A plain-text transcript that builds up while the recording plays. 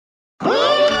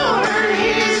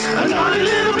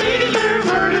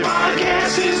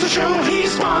show he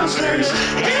sponsors.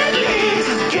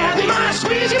 Headley, Kathy, my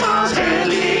squeezy balls.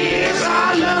 Headley is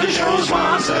our love the show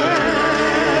sponsor.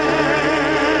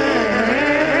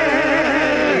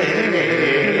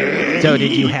 So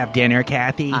did you have dinner,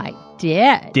 Kathy? I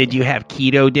did. Did you have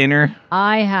keto dinner?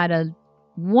 I had a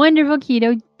wonderful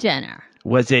keto dinner.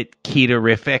 Was it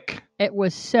keto-rific? It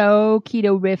was so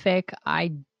keto-rific,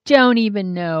 I don't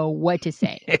even know what to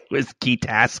say. It was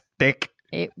ketastic.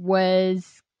 It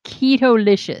was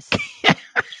keto-licious.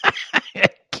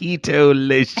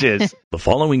 Keto-licious. The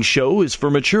following show is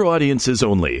for mature audiences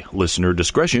only. Listener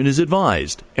discretion is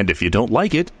advised. And if you don't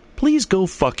like it, please go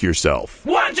fuck yourself.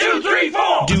 1, 2, 3,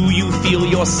 4. Do you feel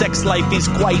your sex life is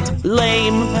quite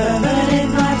lame?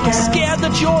 Scared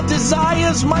that your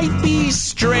desires might be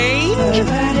strange?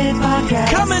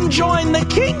 Come and join the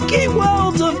kinky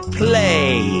world of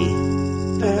play.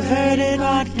 Perverted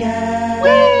Podcast.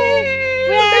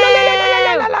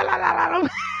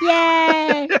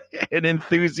 Yay! An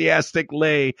enthusiastic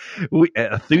lay.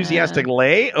 Enthusiastic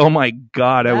lay? Oh my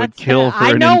God, I would kill for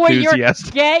I an know what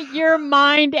enthusiastic. Get your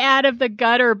mind out of the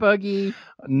gutter, Boogie.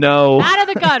 No. Out of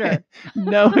the gutter.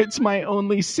 No, it's my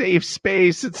only safe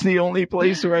space. It's the only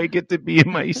place where I get to be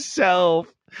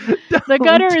myself. The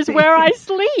gutter is where I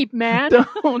sleep, man.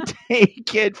 Don't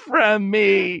take it from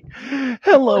me.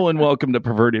 Hello and welcome to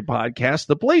Perverted Podcast,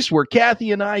 the place where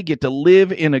Kathy and I get to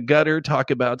live in a gutter,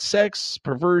 talk about sex,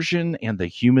 perversion, and the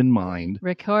human mind.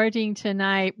 Recording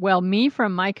tonight, well, me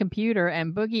from my computer,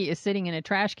 and Boogie is sitting in a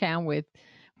trash can with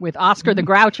Oscar the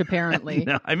Grouch, apparently.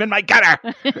 No, I'm in my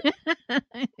gutter.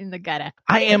 In the gutter.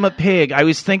 I am a pig. I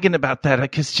was thinking about that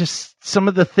because just some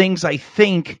of the things I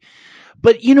think.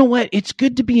 But you know what? It's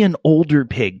good to be an older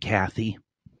pig, Kathy.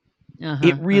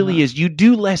 It really is. You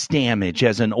do less damage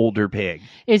as an older pig.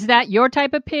 Is that your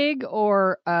type of pig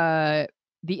or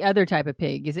the other type of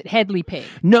pig? Is it Headley pig?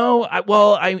 No,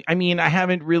 I mean, I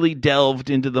haven't really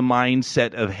delved into the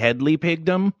mindset of Headley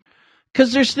pigdom.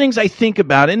 Because there's things I think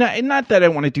about, and not that I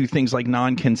want to do things like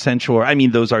non-consensual. I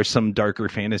mean, those are some darker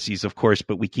fantasies, of course,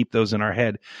 but we keep those in our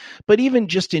head. But even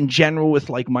just in general with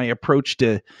like my approach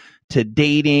to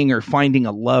dating or finding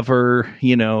a lover,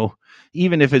 you know,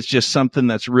 even if it's just something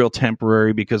that's real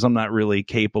temporary because I'm not really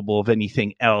capable of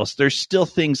anything else, there's still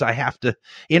things I have to,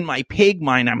 in my pig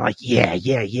mind, I'm like,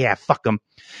 yeah, fuck them.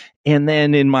 And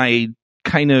then in my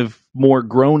kind of more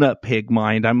grown-up pig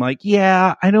mind, I'm like,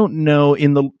 yeah, I don't know.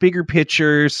 In the bigger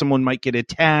picture, someone might get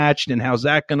attached, and how's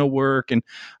that going to work? And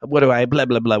what do I, blah,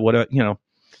 blah, blah, what do I, you know.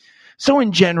 So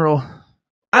in general,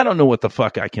 I don't know what the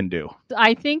fuck I can do.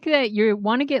 I think that you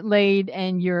want to get laid,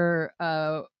 and your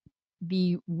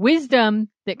the wisdom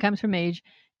that comes from age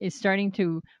is starting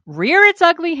to rear its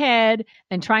ugly head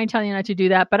and try and tell you not to do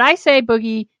that. But I say,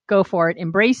 Boogie, go for it.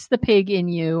 Embrace the pig in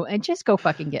you and just go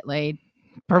fucking get laid.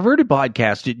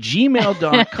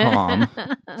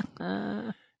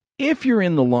 pervertedpodcast@gmail.com. If you're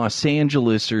in the Los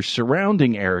Angeles or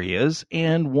surrounding areas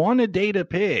and want to date a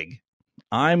pig,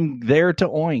 I'm there to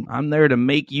oink. I'm there to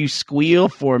make you squeal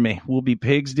for me. We'll be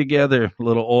pigs together. A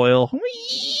little oil.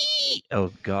 Whee!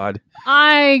 Oh, God.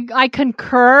 I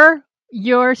concur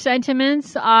your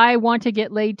sentiments. I want to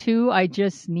get laid too. I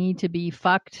just need to be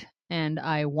fucked, and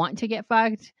I want to get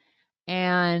fucked.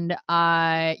 And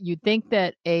you'd think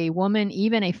that a woman,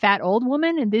 even a fat old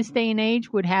woman in this day and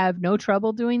age, would have no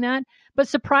trouble doing that. But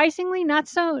surprisingly, not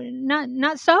so,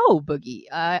 Boogie.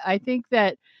 I think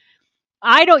that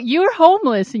you're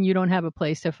homeless and you don't have a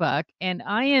place to fuck. And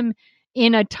I am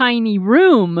in a tiny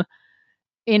room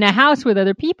in a house with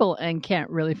other people and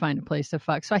can't really find a place to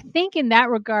fuck. So I think in that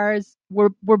regards, we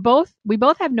both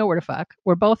have nowhere to fuck.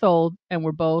 We're both old and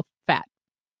we're both fat.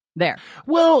 There.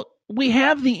 Well, we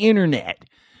have the internet.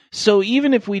 So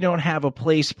even if we don't have a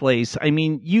place, I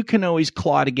mean, you can always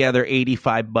claw together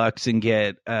 $85 and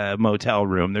get a motel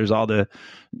room. There's all the,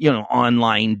 you know,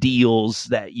 online deals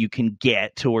that you can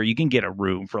get, or you can get a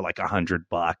room for like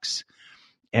 $100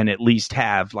 and at least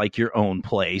have like your own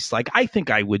place. Like, I think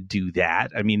I would do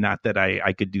that. I mean, not that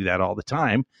I could do that all the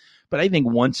time, but I think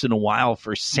once in a while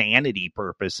for sanity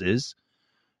purposes,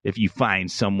 if you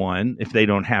find someone, if they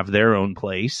don't have their own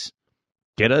place,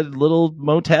 get a little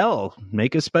motel,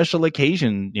 make a special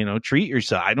occasion, you know, treat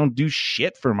yourself. I don't do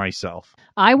shit for myself.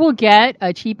 I will get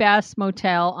a cheap ass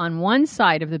motel on one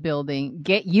side of the building,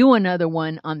 get you another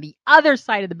one on the other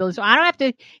side of the building. So I don't have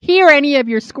to hear any of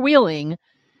your squealing,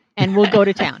 and we'll go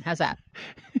to town. How's that?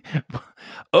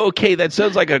 Okay, that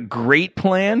sounds like a great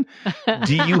plan.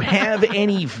 Do you have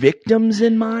any victims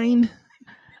in mind?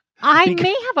 I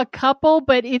may have a couple,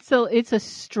 but it's a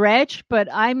stretch, but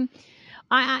I'm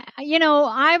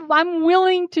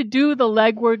willing to do the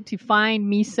legwork to find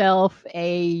myself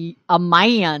a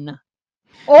man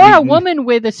Or a woman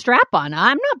with a strap on.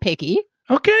 I'm not picky.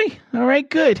 Okay. All right.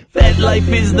 Good. FetLife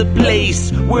is the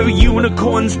place where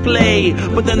unicorns play,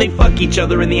 but then they fuck each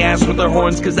other in the ass with their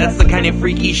horns, because that's the kind of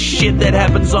freaky shit that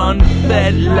happens on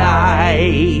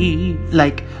FetLife.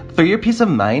 Like, for your peace of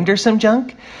mind or some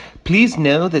junk? Please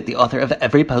know that the author of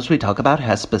every post we talk about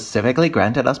has specifically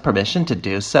granted us permission to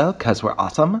do so, because we're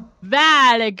awesome.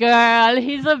 Valley girl.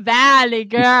 He's a valley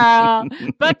girl.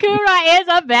 Bakura is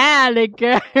a valley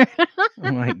girl.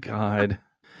 Oh my God.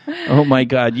 Oh my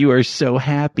God. You are so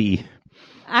happy.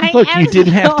 You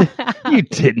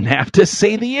didn't have to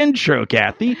say the intro,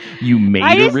 Kathy. You made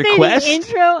a request. Say the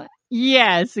intro.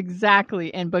 Yes,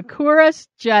 exactly. And Bakura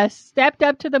just stepped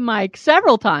up to the mic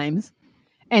several times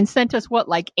and sent us,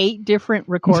 8 different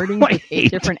recordings with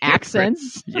 8 different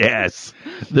accents? Yes.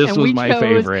 This was my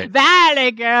favorite.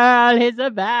 Valley girl is a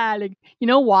valley. You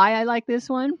know why I like this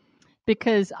one?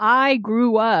 Because I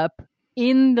grew up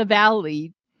in the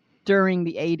valley during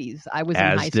the 80s. I was in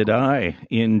high school. As did I.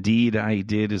 Indeed, I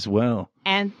did as well.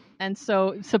 And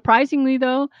so, surprisingly,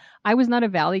 though, I was not a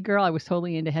valley girl. I was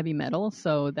totally into heavy metal.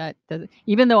 So that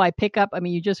even though I pick up,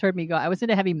 you just heard me go, I was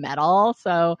into heavy metal.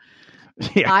 So...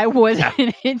 Yeah. I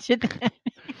wasn't into that.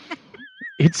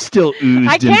 It still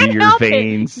oozed into your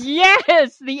veins.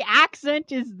 Yes, the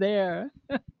accent is there.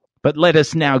 But let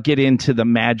us now get into the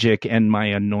magic and my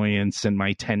annoyance and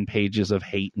my 10 pages of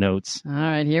hate notes. All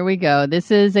right, here we go.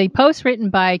 This is a post written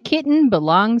by Kitten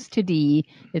Belongs to D.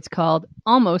 It's called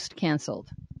Almost Cancelled.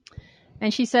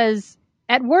 And she says,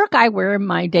 at work I wear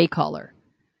my day collar.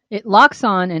 It locks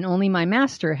on and only my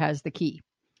master has the key.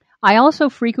 I also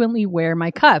frequently wear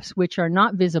my cuffs, which are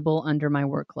not visible under my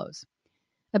work clothes.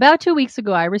 About 2 weeks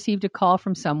ago, I received a call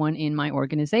from someone in my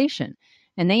organization,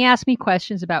 and they asked me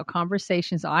questions about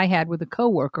conversations I had with a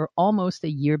coworker almost a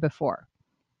year before.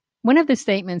 One of the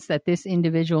statements that this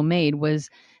individual made was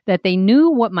that they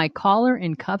knew what my collar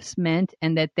and cuffs meant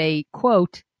and that they,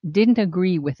 quote, didn't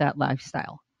agree with that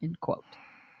lifestyle, end quote.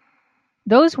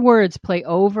 Those words play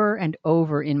over and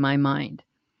over in my mind.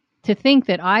 To think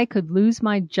that I could lose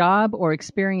my job or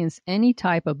experience any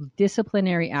type of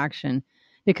disciplinary action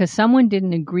because someone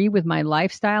didn't agree with my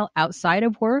lifestyle outside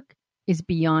of work is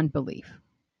beyond belief.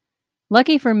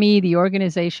 Lucky for me, the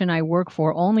organization I work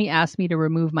for only asked me to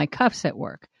remove my cuffs at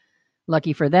work.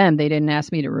 Lucky for them, they didn't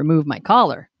ask me to remove my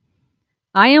collar.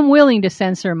 I am willing to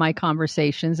censor my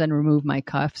conversations and remove my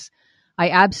cuffs.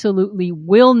 I absolutely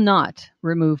will not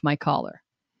remove my collar.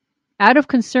 Out of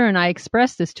concern, I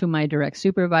expressed this to my direct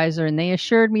supervisor, and they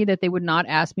assured me that they would not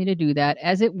ask me to do that,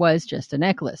 as it was just a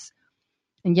necklace.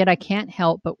 And yet I can't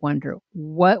help but wonder,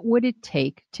 what would it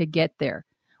take to get there?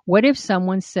 What if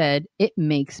someone said, it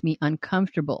makes me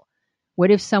uncomfortable? What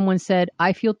if someone said,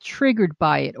 I feel triggered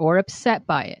by it or upset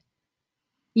by it?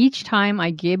 Each time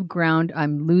I give ground,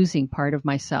 I'm losing part of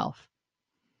myself.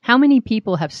 How many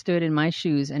people have stood in my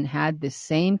shoes and had this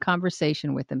same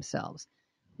conversation with themselves?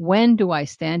 When do I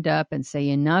stand up and say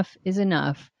enough is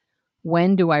enough?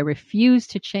 When do I refuse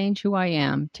to change who I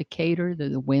am to cater to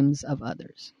the whims of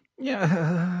others?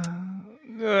 Yeah.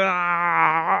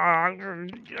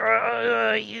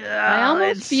 I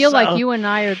almost feel like you and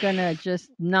I are going to just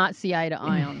not see eye to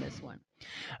eye on this one.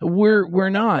 We're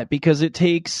not, because it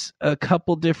takes a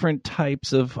couple different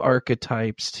types of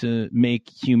archetypes to make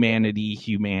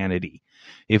humanity.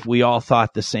 If we all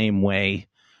thought the same way,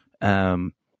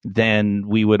 then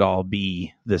we would all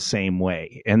be the same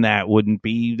way, and that wouldn't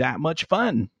be that much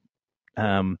fun.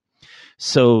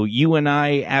 So you and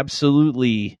I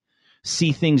absolutely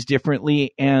see things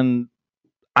differently, and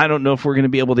I don't know if we're going to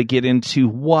be able to get into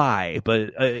why,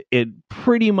 but it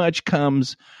pretty much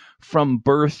comes from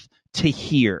birth to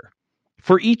here.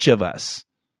 For each of us,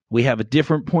 we have a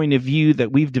different point of view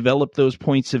that we've developed those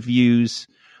points of views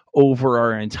over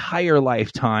our entire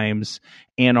lifetimes,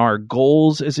 and our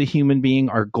goals as a human being,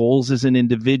 our goals as an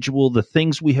individual, the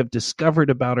things we have discovered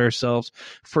about ourselves.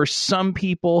 For some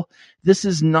people, this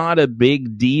is not a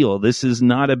big deal. This is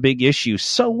not a big issue.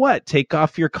 So what? Take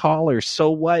off your collar.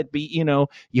 So what?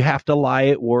 You have to lie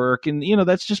at work, and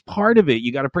that's just part of it.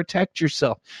 You got to protect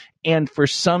yourself. And for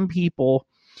some people,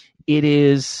 it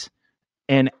is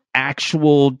an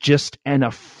affront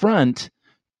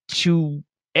to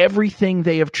everything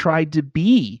they have tried to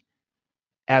be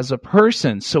as a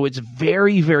person. So it's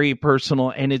very, very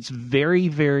personal, and it's very,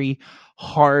 very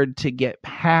hard to get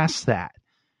past that.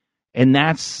 And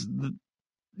that's,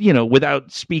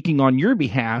 without speaking on your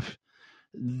behalf,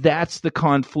 that's the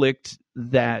conflict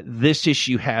that this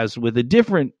issue has with a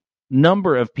different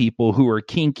number of people who are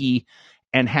kinky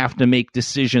and have to make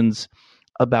decisions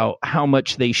about how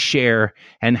much they share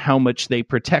and how much they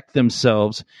protect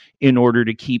themselves in order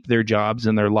to keep their jobs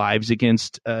and their lives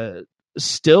against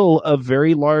still a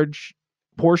very large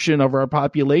portion of our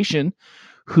population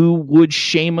who would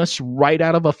shame us right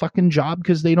out of a fucking job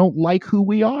because they don't like who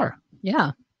we are.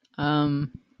 Yeah. Go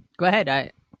ahead.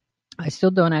 I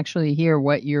still don't actually hear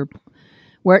what your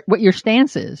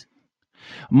stance is.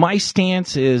 My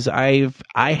stance is I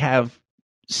have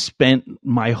spent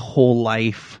my whole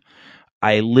life.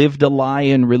 I lived a lie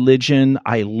in religion.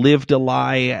 I lived a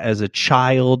lie as a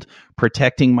child,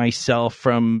 protecting myself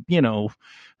from,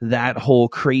 that whole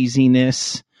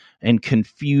craziness and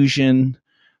confusion.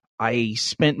 I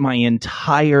spent my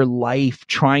entire life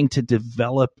trying to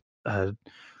develop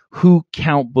who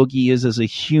Count Boogie is as a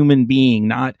human being,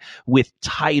 not with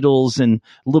titles and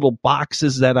little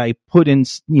boxes that I put in,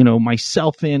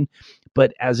 myself in,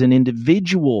 but as an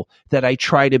individual that I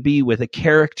try to be with a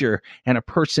character and a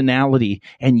personality.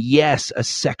 And yes, a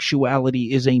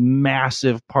sexuality is a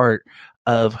massive part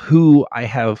of who I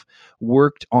have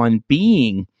worked on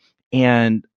being.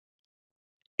 And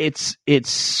it's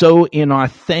so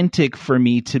inauthentic for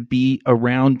me to be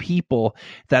around people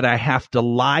that I have to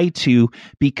lie to,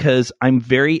 because I'm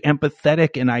very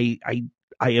empathetic and I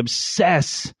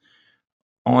obsess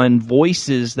on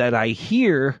voices that I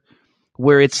hear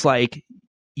where it's like,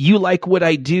 you like what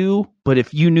I do, but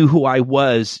if you knew who I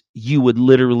was, you would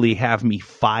literally have me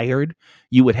fired.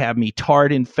 You would have me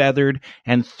tarred and feathered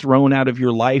and thrown out of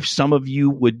your life. Some of you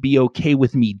would be okay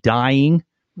with me dying.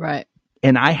 Right.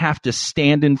 And I have to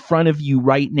stand in front of you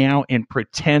right now and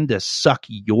pretend to suck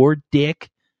your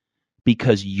dick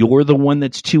because you're the one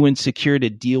that's too insecure to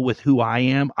deal with who I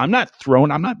am. I'm not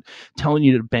telling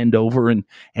you to bend over and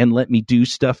let me do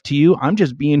stuff to you. I'm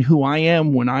just being who I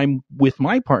am when I'm with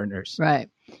my partners. Right.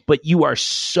 But you are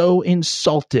so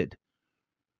insulted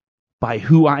by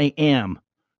who I am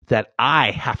that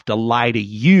I have to lie to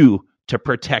you to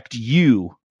protect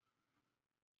you.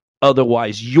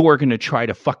 Otherwise, you're going to try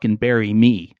to fucking bury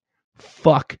me.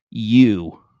 Fuck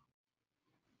you.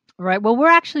 Right. Well, we're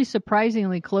actually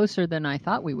surprisingly closer than I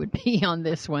thought we would be on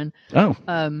this one. Oh,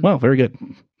 well, very good.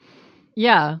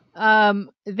 Yeah.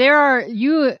 There are,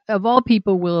 you of all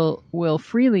people will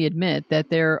freely admit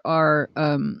that there are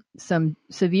some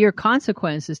severe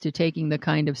consequences to taking the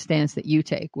kind of stance that you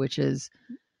take, which is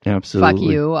absolutely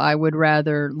fuck you. I would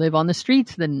rather live on the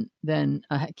streets than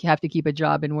have to keep a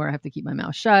job and where I have to keep my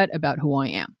mouth shut about who I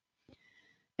am.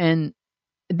 And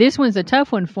this one's a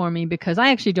tough one for me because I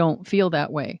actually don't feel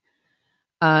that way.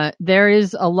 There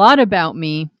is a lot about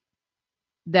me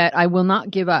that I will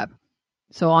not give up.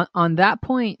 So on that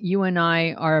point, you and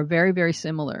I are very, very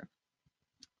similar.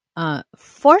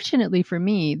 Fortunately for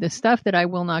me, the stuff that I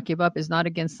will not give up is not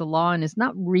against the law and is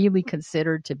not really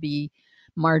considered to be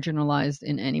marginalized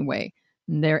in any way.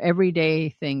 They're everyday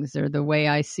things. They're the way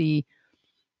I see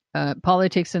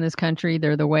politics in this country.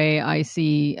 They're the way I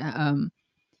see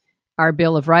our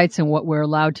Bill of Rights and what we're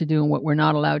allowed to do and what we're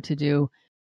not allowed to do.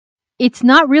 It's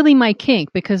not really my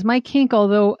kink, because my kink,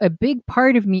 although a big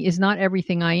part of me, is not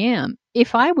everything I am.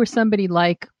 If I were somebody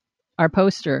like our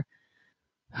poster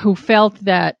who felt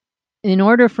that in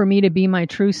order for me to be my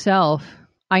true self,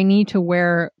 I need to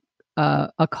wear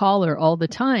a collar all the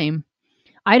time,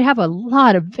 I'd have a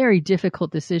lot of very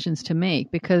difficult decisions to make,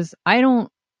 because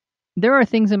there are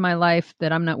things in my life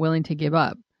that I'm not willing to give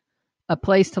up. A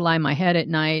place to lie my head at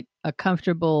night, a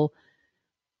comfortable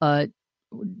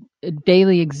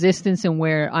daily existence, and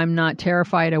where I'm not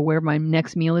terrified of where my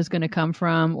next meal is going to come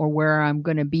from or where I'm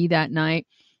going to be that night.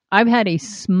 I've had a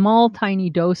small, tiny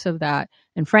dose of that.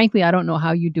 And frankly, I don't know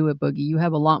how you do it, Boogie. You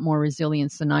have a lot more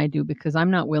resilience than I do, because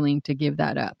I'm not willing to give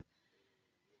that up.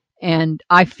 And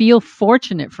I feel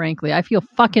fortunate, frankly. I feel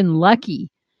fucking lucky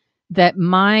that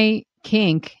my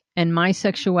kink and my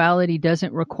sexuality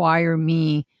doesn't require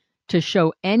me to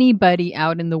show anybody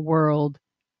out in the world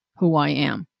who I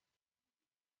am.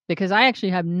 Because I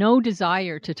actually have no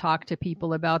desire to talk to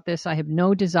people about this. I have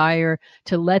no desire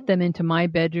to let them into my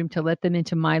bedroom, to let them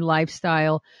into my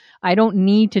lifestyle. I don't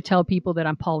need to tell people that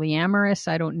I'm polyamorous.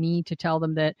 I don't need to tell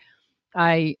them that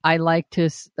I like to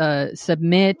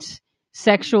submit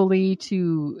sexually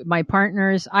to my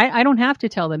partners. I don't have to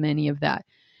tell them any of that.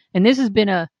 And this has been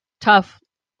a tough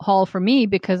haul for me,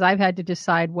 because I've had to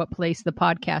decide what place the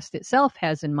podcast itself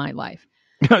has in my life.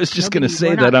 I was just going to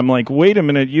say that. I'm like, wait a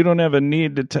minute, you don't have a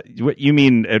need to what you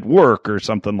mean at work or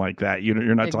something like that. You're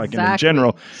not exactly. talking in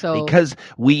general, so, because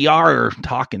we are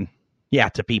talking,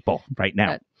 to people right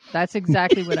now. That's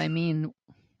exactly what I mean.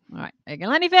 All right,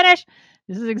 let me finish.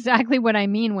 This is exactly what I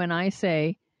mean when I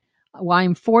say, well,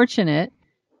 I'm fortunate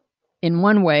in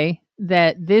one way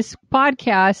that this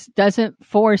podcast doesn't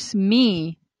force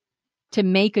me to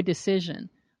make a decision.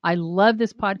 I love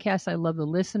this podcast. I love the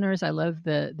listeners. I love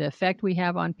the effect we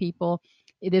have on people.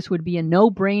 This would be a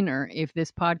no-brainer if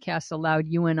this podcast allowed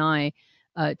you and I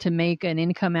to make an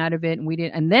income out of it, and we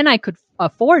did, and then I could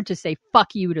afford to say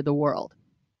 "fuck you" to the world.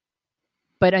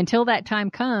 But until that time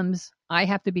comes, I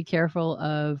have to be careful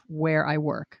of where I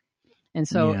work. And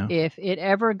so if it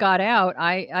ever got out,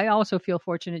 I also feel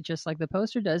fortunate, just like the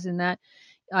poster does, in that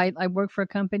I work for a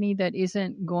company that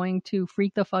isn't going to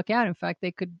freak the fuck out. In fact,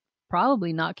 they could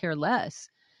probably not care less.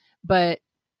 But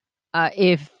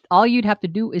if all you'd have to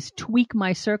do is tweak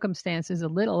my circumstances a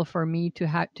little for me to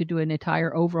have to do an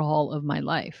entire overhaul of my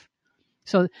life.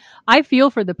 So I feel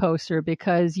for the poster,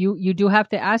 because you do have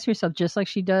to ask yourself, just like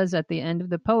she does at the end of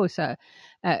the post, at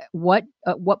what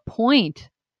point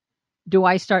do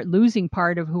I start losing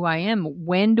part of who I am?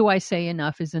 When do I say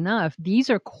enough is enough?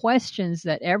 These are questions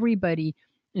that everybody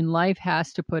in life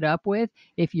has to put up with.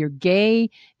 If you're gay,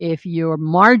 if you're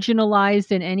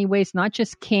marginalized in any way, it's not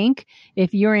just kink.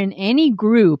 If you're in any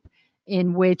group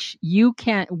in which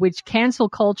which cancel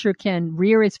culture can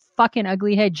rear its fucking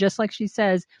ugly head, just like she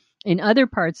says in other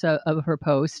parts of her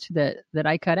post that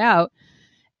I cut out,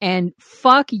 and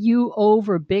fuck you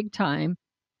over big time,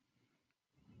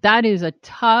 that is a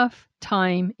tough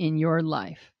time in your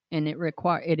life. And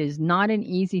it is not an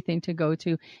easy thing to go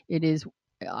to. It is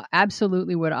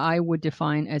absolutely what I would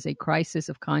define as a crisis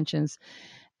of conscience.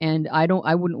 And I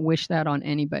wouldn't wish that on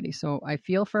anybody. So I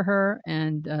feel for her,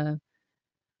 and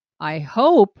I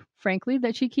hope, frankly,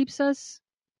 that she keeps us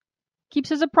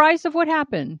apprised of what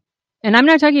happened. And I'm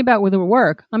not talking about with her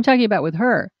work. I'm talking about with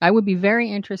her. I would be very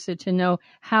interested to know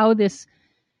how this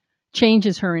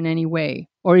changes her in any way.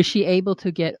 Or is she able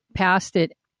to get past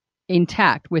it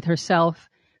intact with herself,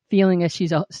 feeling as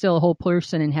she's still a whole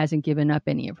person and hasn't given up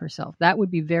any of herself? That would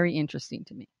be very interesting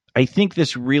to me. I think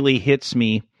this really hits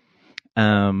me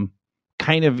kind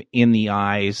of in the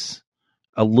eyes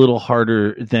a little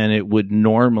harder than it would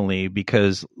normally,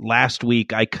 because last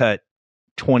week I cut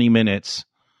 20 minutes.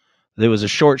 There was a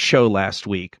short show last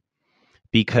week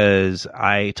because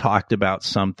I talked about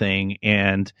something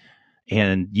and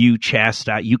you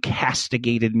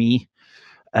castigated me.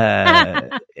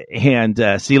 And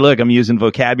see, look, I'm using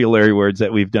vocabulary words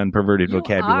that we've done perverted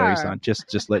vocabularies on,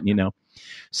 just letting you know.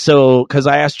 So, because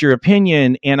I asked your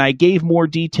opinion and I gave more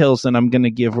details than I'm going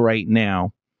to give right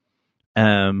now.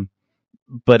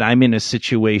 But I'm in a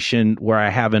situation where I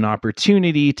have an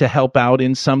opportunity to help out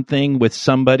in something with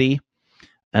somebody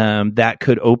that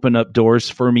could open up doors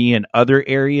for me in other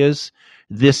areas.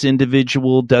 This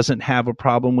individual doesn't have a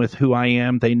problem with who I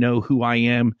am. They know who I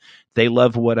am. They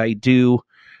love what I do.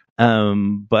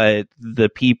 But the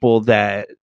people that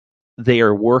they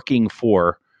are working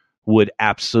for would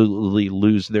absolutely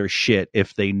lose their shit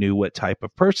if they knew what type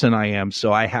of person I am.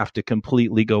 So I have to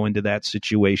completely go into that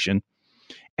situation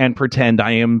and pretend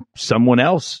I am someone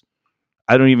else.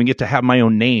 I don't even get to have my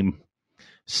own name.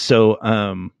 So,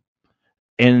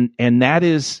 and that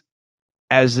is,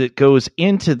 as it goes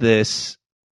into this,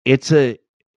 it's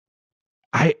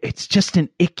just an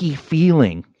icky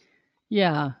feeling.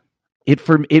 Yeah.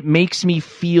 It makes me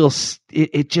feel,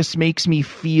 it just makes me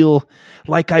feel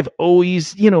like I've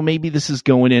always, maybe this is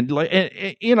going in, like,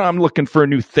 I'm looking for a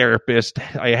new therapist.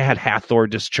 I had Hathor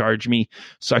discharge me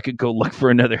so I could go look for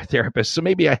another therapist. So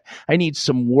maybe I need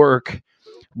some work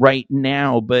right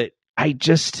now, but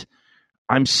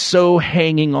I'm so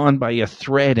hanging on by a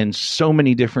thread in so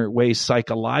many different ways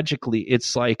psychologically.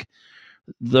 It's like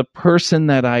the person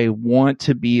that I want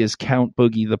to be is Count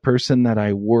Boogie, the person that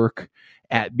I work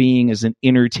at being as an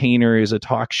entertainer, as a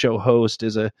talk show host,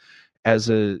 as a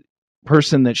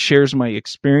person that shares my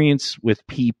experience with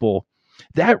people.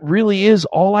 That really is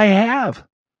all I have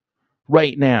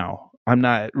right now. I'm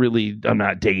not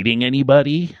dating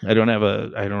anybody. I don't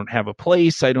have a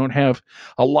place. I don't have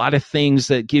a lot of things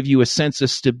that give you a sense of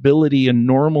stability and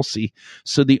normalcy.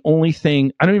 So the only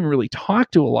thing, I don't even really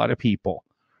talk to a lot of people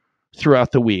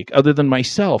throughout the week other than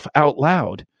myself out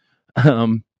loud,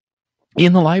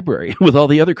 in the library with all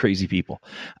the other crazy people.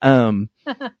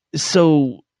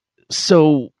 So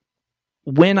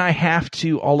when I have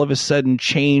to all of a sudden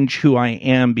change who I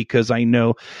am, because I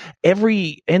know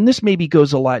and this maybe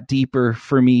goes a lot deeper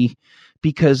for me,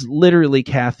 because literally,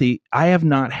 Kathy, I have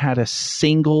not had a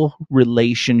single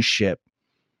relationship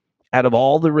out of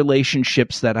all the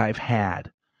relationships that I've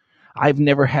had. I've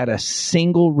never had a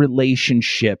single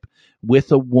relationship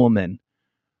with a woman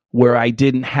where I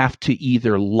didn't have to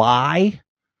either lie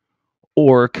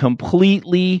or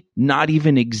completely not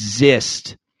even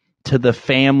exist to the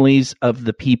families of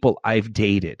the people I've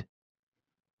dated.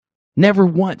 Never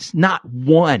once, not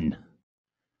one.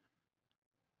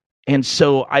 And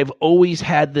so I've always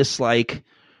had this like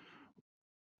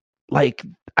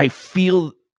I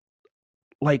feel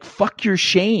like fuck your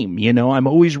shame, you know. I'm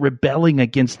always rebelling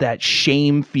against that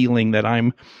shame feeling that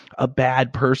I'm a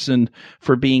bad person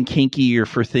for being kinky or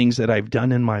for things that I've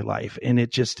done in my life. And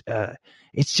it's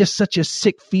just such a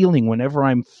sick feeling whenever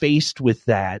I'm faced with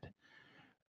that.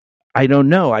 I don't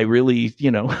know. I really,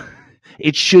 you know,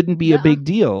 it shouldn't be a big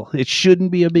deal. It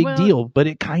shouldn't be a big deal, but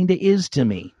it kind of is to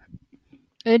me.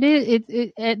 It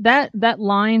is. That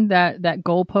line, that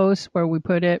goalpost where we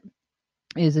put it,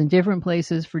 is in different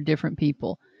places for different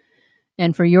people.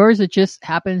 And for yours, it just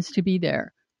happens to be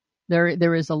there.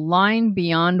 There is a line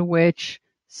beyond which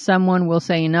someone will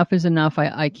say enough is enough.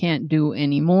 I can't do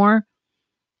anymore.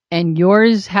 And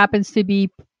yours happens to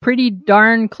be pretty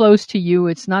darn close to you.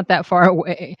 It's not that far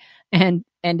away. And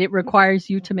it requires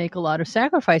you to make a lot of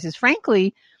sacrifices.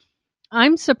 Frankly,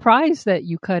 I'm surprised that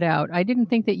you cut out. I didn't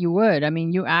think that you would. I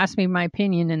mean, you asked me my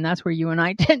opinion, and that's where you and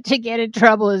I tend to get in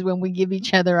trouble, is when we give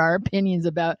each other our opinions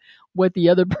about what the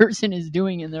other person is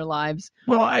doing in their lives.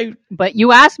 Well, but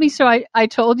you asked me, so I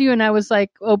told you, and I was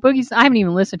like, oh, Boogie's, I haven't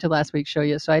even listened to last week's show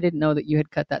yet, so I didn't know that you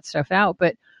had cut that stuff out.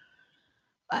 But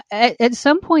at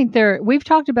some point there, we've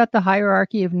talked about the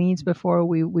hierarchy of needs before.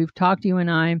 We've talked, you and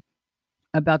I,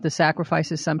 about the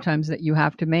sacrifices sometimes that you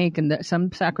have to make, and that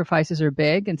some sacrifices are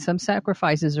big and some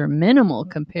sacrifices are minimal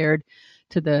compared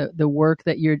to the work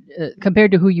that you're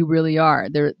compared to who you really are.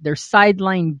 They're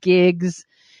sideline gigs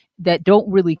that don't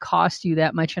really cost you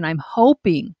that much. And I'm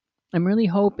really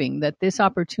hoping that this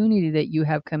opportunity that you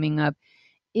have coming up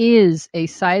is a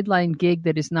sideline gig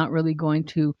that is not really going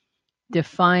to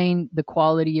define the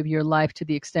quality of your life to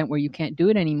the extent where you can't do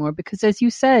it anymore. Because as you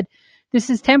said, this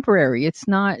is temporary. It's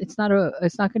not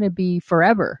going to be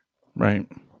forever. Right.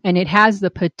 And it has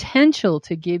the potential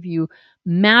to give you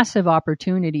massive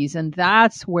opportunities. And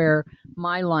that's where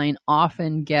my line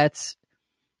often gets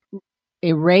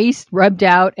erased, rubbed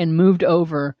out, and moved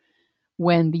over,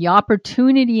 when the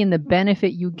opportunity and the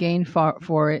benefit you gain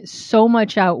for it so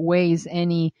much outweighs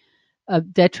any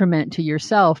detriment to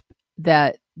yourself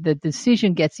that the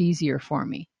decision gets easier for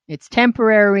me. It's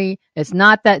temporary. It's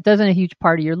not that doesn't a huge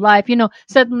part of your life. You know,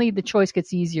 suddenly the choice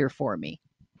gets easier for me.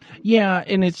 Yeah,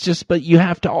 and it's just, but you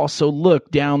have to also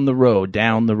look down the road.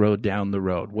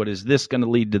 What is this going to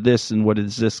lead to this, and what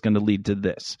is this going to lead to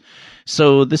this?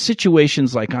 So the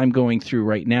situations like I'm going through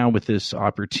right now with this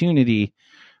opportunity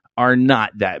are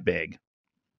not that big.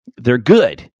 They're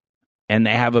good, and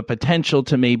they have a potential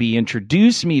to maybe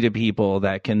introduce me to people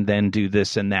that can then do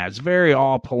this and that. It's very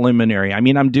all preliminary. I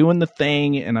mean, I'm doing the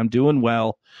thing and I'm doing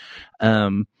well,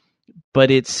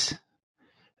 but it's...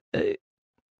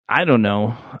 I don't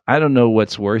know. I don't know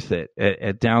what's worth it.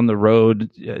 At down the road,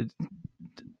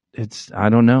 I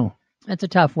don't know. That's a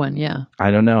tough one, yeah.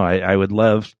 I don't know. I would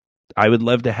love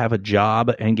to have a job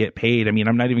and get paid. I mean,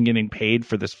 I'm not even getting paid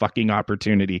for this fucking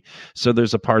opportunity. So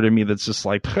there's a part of me that's just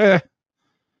like,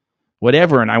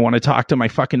 whatever. And I want to talk to my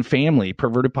fucking family.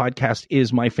 Perverted Podcast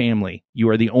is my family. You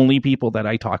are the only people that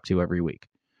I talk to every week.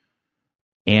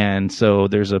 And so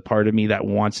there's a part of me that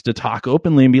wants to talk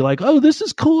openly and be like, oh, this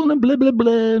is cool and blah, blah,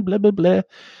 blah, blah, blah, blah.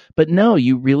 But no,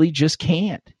 you really just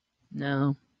can't.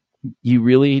 No. You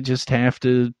really just have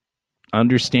to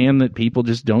understand that people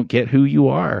just don't get who you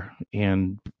are,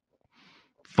 and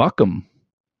fuck them.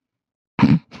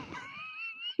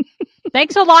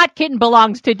 Thanks a lot, Kitten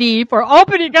Belongs to D, for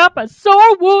opening up a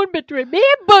sore wound between me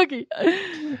and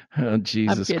Boogie. Oh,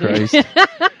 Jesus Christ.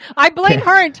 I blame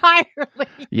her entirely.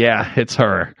 Yeah, it's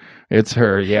her. It's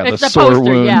her. Yeah, it's the the sore poster,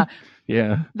 wound.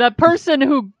 Yeah. The person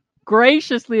who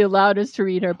graciously allowed us to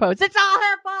read her post. It's all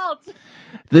her fault.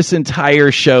 This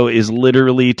entire show is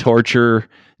literally torture,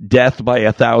 death by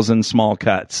 1,000 small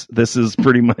cuts. This is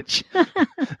pretty much,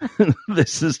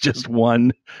 this is just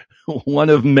one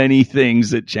of many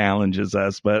things that challenges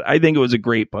us. But I think it was a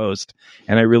great post,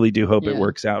 and I really do hope it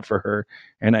works out for her.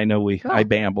 And I know I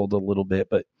bambled a little bit,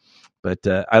 but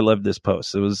I love this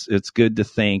post. It's good to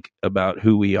think about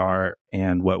who we are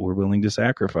and what we're willing to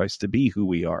sacrifice to be who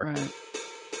we are. Right.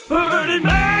 Perverted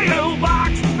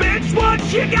mailbox, bitch,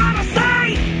 what you gotta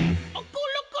say?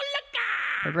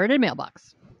 Perverted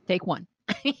mailbox. Take one.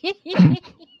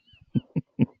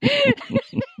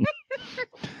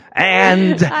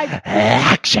 And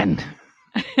action.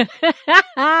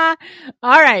 All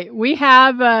right. We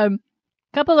have a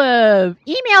couple of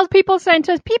emails people sent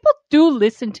us. People do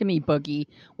listen to me, Boogie.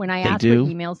 When I ask for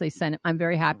emails, they send it. I'm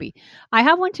very happy. I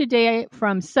have one today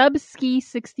from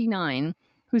Subski69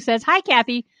 who says, "Hi,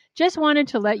 Kathy. Just wanted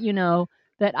to let you know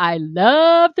that I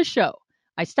love the show.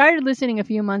 I started listening a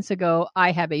few months ago.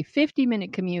 I have a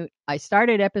 50-minute commute. I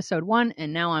started episode 1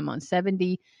 and now I'm on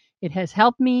 70. It has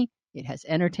helped me. It has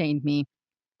entertained me.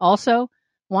 Also,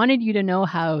 wanted you to know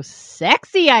how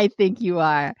sexy I think you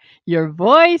are. Your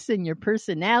voice and your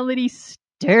personality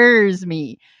stirs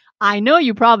me. I know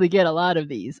you probably get a lot of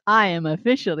these. I am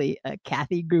officially a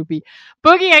Kathy groupie.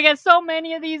 Boogie, I get so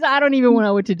many of these, I don't even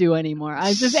know what to do anymore.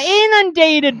 I'm just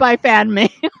inundated by fan mail.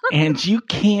 And you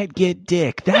can't get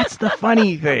dick. That's the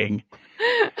funny thing.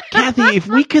 Kathy, if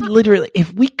we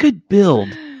could build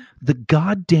the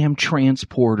goddamn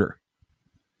transporter,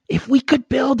 if we could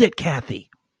build it,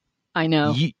 Kathy, I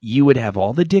know. you would have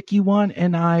all the dick you want,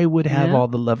 and I would have Yeah. all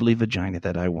the lovely vagina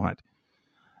that I want.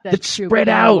 That's It's true, spread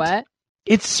but you know out. what?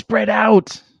 It's spread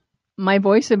out. My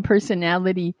voice and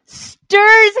personality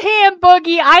stirs him,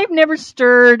 Boogie. I've never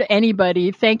stirred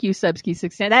anybody. Thank you,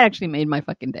 Subski16. That actually made my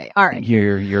fucking day. All right.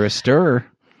 You're a stirrer.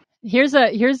 Here's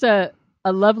a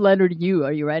love letter to you.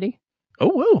 Are you ready? Oh,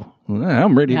 whoa.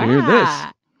 I'm ready to hear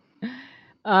this.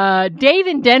 Dave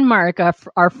in Denmark,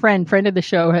 our friend of the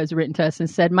show, has written to us and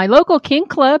said, my local kink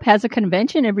club has a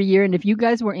convention every year, and if you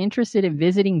guys were interested in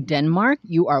visiting Denmark,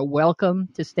 you are welcome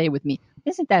to stay with me.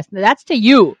 Isn't that's to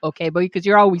you, okay, because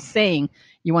you're always saying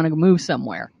you want to move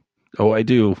somewhere. Oh, I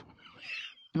do.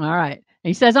 All right. And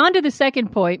he says, on to the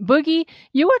second point. Boogie,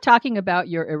 you were talking about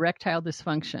your erectile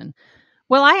dysfunction.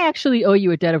 Well, I actually owe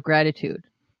you a debt of gratitude.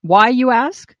 Why, you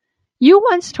ask? You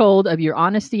once told of your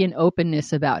honesty and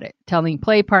openness about it, telling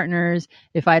play partners,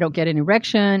 if I don't get an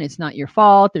erection, it's not your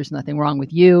fault, there's nothing wrong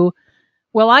with you.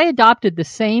 Well, I adopted the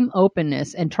same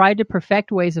openness and tried to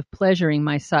perfect ways of pleasuring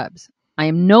my subs. I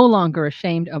am no longer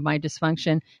ashamed of my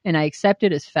dysfunction, and I accept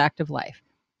it as fact of life.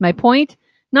 My point?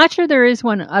 Not sure there is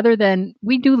one other than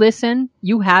we do listen,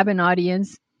 you have an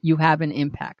audience, you have an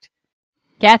impact.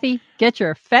 Kathy, get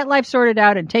your fet life sorted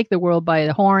out and take the world by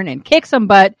the horn and kick some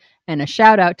butt. And a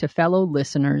shout out to fellow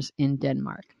listeners in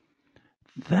Denmark.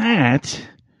 That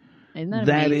Isn't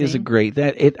that is a amazing? great.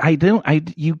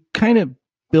 You kind of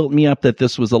built me up that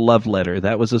this was a love letter.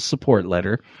 That was a support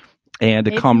letter and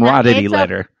a It's camaraderie not- it's a-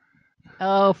 letter.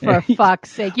 Oh, for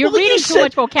fuck's sake. You're Well, you reading too said-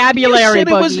 much vocabulary,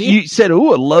 Boogie. You said,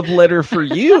 "Oh, a love letter for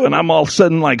you," and I'm all of a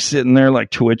sudden like sitting there,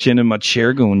 like twitching in my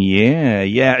chair, going, "Yeah,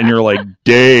 yeah," and you're like,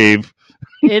 "Dave,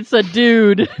 It's a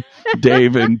dude.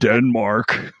 Dave in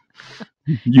Denmark,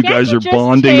 you Can't guys you are just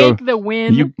bonding. take the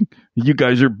win. You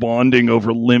guys are bonding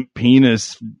over limp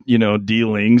penis,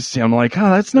 dealings." I'm like, "Oh,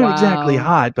 that's not Wow. exactly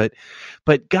hot,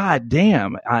 but god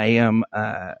damn, I am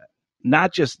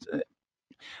not just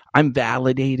I'm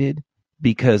validated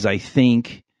because I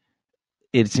think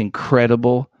it's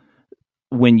incredible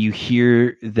when you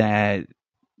hear that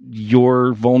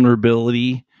your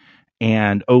vulnerability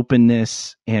and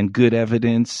openness and good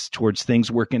evidence towards things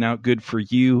working out good for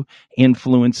you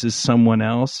influences someone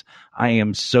else. I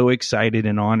am so excited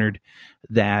and honored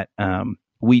that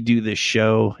we do this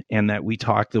show and that we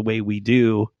talk the way we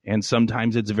do. And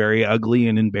sometimes it's very ugly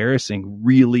and embarrassing,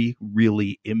 really,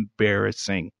 really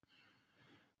embarrassing.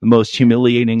 The most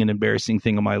humiliating and embarrassing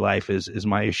thing in my life is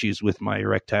my issues with my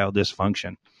erectile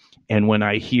dysfunction. And when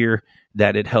I hear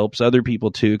that it helps other people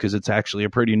too, because it's actually a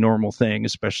pretty normal thing,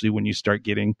 especially when you start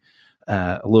getting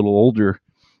a little older,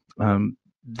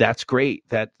 that's great.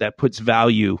 That puts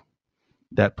value.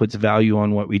 That puts value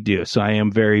on what we do. So I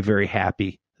am very, very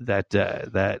happy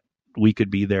that we could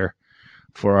be there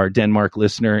for our Denmark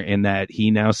listener and that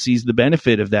he now sees the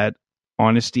benefit of that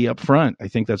honesty up front. I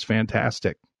think that's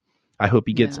fantastic. I hope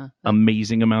he gets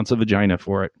amazing amounts of vagina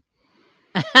for it.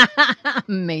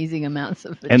 Amazing amounts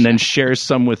of And then shares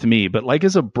some with me. But like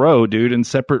as a bro, dude, in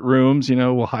separate rooms,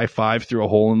 we'll high five through a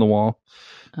hole in the wall.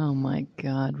 Oh my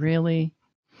God, really?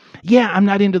 Yeah, I'm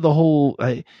not into the whole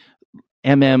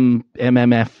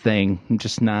MMF thing. I'm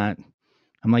just not.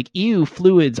 I'm like, ew,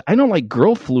 fluids. I don't like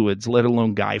girl fluids, let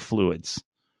alone guy fluids.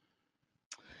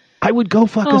 I would go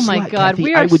fuck a Oh my slut, God, Kathy.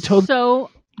 we I are would so...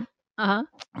 Uh-huh.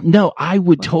 No, I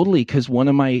would totally, because one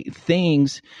of my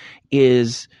things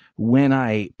is when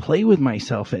I play with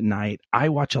myself at night, I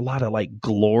watch a lot of like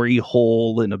glory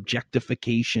hole and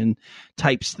objectification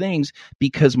types things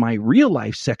because my real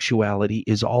life sexuality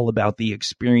is all about the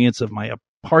experience of my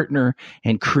partner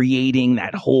and creating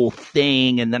that whole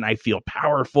thing. And then I feel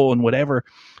powerful and whatever.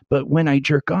 But when I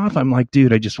jerk off, I'm like,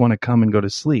 dude, I just want to come and go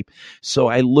to sleep. So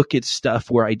I look at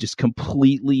stuff where I just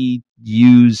completely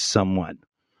use someone,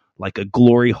 like a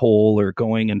glory hole or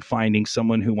going and finding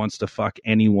someone who wants to fuck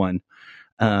anyone.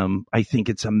 I think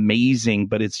it's amazing,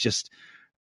 but it's just,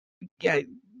 yeah,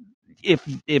 if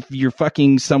you're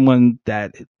fucking someone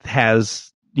that has,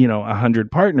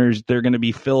 100 partners, they're going to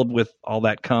be filled with all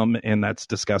that cum, and that's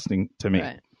disgusting to me.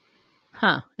 Right.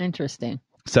 Huh. Interesting.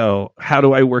 So how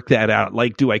do I work that out?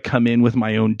 Like, do I come in with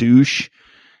my own douche?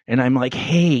 And I'm like,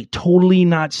 hey, totally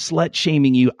not slut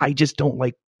shaming you. I just don't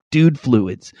like dude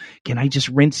fluids. Can I just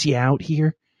rinse you out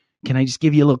here? Can I just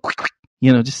give you a little quick,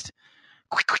 just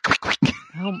quick.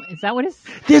 Oh, is that what it's?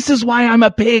 This is why I'm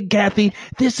a pig, Kathy.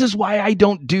 This is why I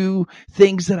don't do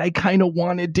things that I kind of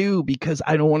want to do, because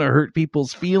I don't want to hurt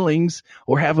people's feelings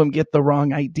or have them get the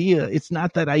wrong idea. It's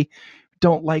not that I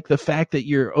don't like the fact that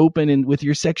you're open and with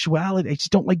your sexuality. I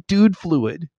just don't like dude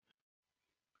fluid.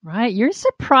 Right. You're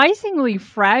surprisingly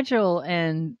fragile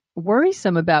and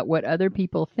worrisome about what other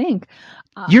people think.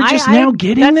 You're just now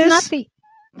getting this?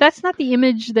 That's not the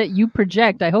image that you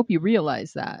project. I hope you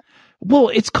realize that. Well,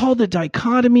 it's called a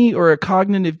dichotomy or a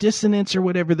cognitive dissonance or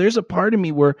whatever. There's a part of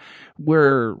me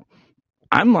where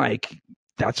I'm like,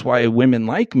 that's why women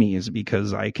like me, is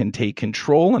because I can take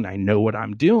control and I know what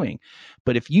I'm doing.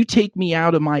 But if you take me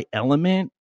out of my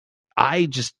element, I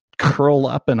just curl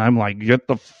up and I'm like, get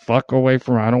the fuck away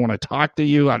from me. I don't want to talk to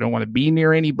you. I don't want to be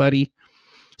near anybody.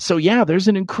 So yeah, there's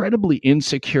an incredibly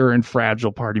insecure and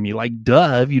fragile part of me. Like, duh,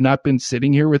 have you not been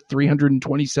sitting here with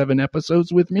 327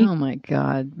 episodes with me? Oh my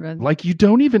God. Like, you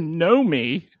don't even know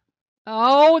me.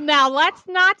 Oh, now let's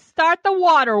not start the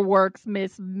waterworks,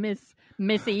 Missy.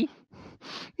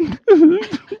 I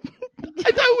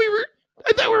thought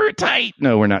we were tight.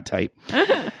 No, we're not tight.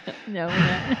 No,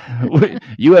 we're not.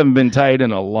 You haven't been tight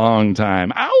in a long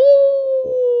time. Ow!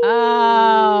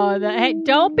 Oh, hey,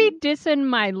 don't be dissing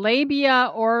my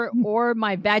labia or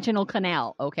my vaginal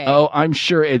canal, okay? Oh, I'm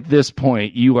sure at this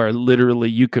point you are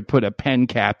literally, you could put a pen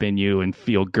cap in you and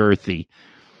feel girthy.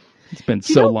 It's been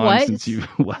so long since you...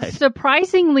 What?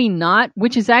 Surprisingly not,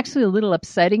 which is actually a little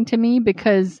upsetting to me,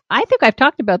 because I think I've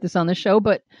talked about this on the show,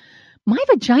 but my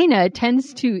vagina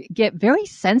tends to get very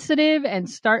sensitive and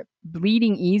start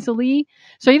bleeding easily.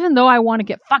 So even though I want to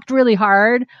get fucked really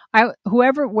hard,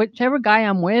 whichever guy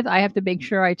I'm with, I have to make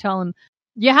sure I tell him,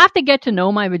 you have to get to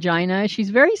know my vagina. She's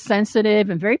very sensitive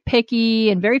and very picky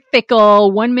and very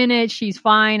fickle. 1 minute she's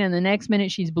fine and the next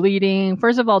minute she's bleeding.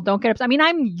 First of all, don't get upset. I mean,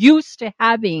 I'm used to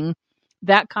having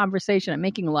that conversation. I'm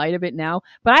making light of it now,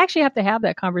 but I actually have to have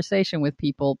that conversation with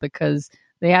people, because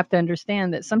they have to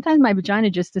understand that sometimes my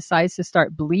vagina just decides to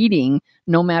start bleeding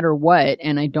no matter what,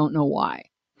 and I don't know why.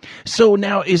 So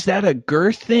now, is that a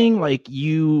girth thing? Like,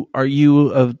 are you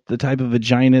of the type of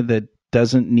vagina that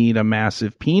doesn't need a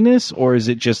massive penis, or is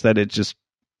it just that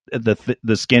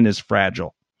the skin is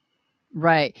fragile?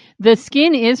 Right. The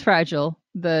skin is fragile.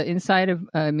 The inside of,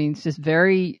 it's just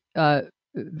very,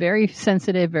 very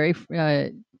sensitive, very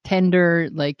tender.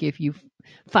 Like if you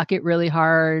fuck it really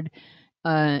hard,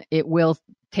 it will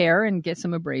tear and get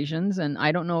some abrasions. And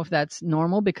I don't know if that's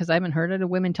normal, because I haven't heard other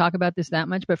women talk about this that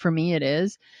much, but for me it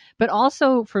is. But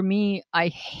also for me,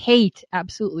 I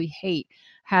absolutely hate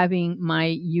having my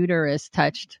uterus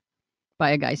touched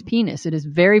by a guy's penis. It is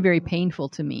very, very painful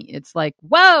to me. It's like,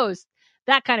 whoa,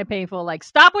 that kind of painful. Like,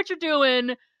 stop what you're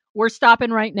doing. We're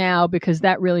stopping right now, because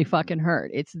that really fucking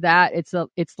hurt. It's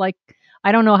like,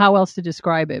 I don't know how else to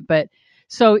describe it. But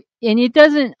so, and it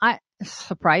doesn't,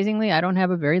 surprisingly, I don't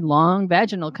have a very long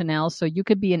vaginal canal, so you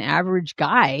could be an average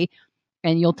guy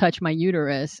and you'll touch my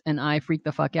uterus and I freak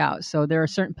the fuck out. So there are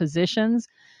certain positions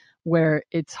where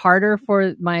it's harder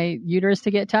for my uterus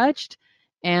to get touched,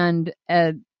 and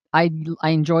I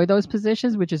enjoy those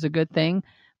positions, which is a good thing.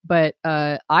 But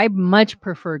I much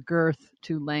prefer girth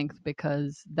to length,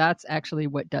 because that's actually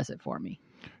what does it for me.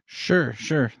 Sure.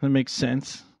 That makes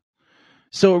sense.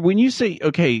 So when you say,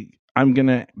 okay, I'm going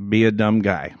to be a dumb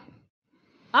guy.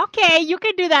 Okay, you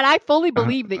can do that. I fully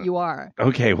believe that you are.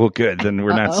 Okay, well, good. Then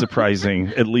we're not surprising.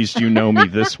 At least you know me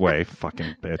this way,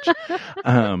 fucking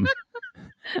bitch.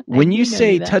 When you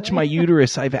say touch my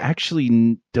uterus, I've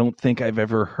actually don't think I've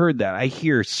ever heard that. I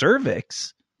hear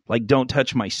cervix, like don't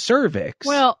touch my cervix.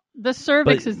 Well, the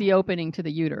cervix is the opening to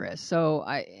the uterus, so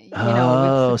it's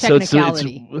a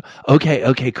technicality. So it's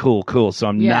okay, cool. So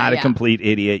I'm not a complete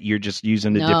idiot. You're just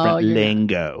using a different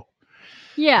lingo.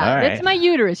 Yeah, right. That's my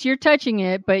uterus. You're touching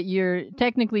it, but you're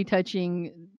technically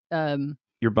touching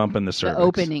you're bumping the cervix. The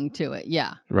opening to it,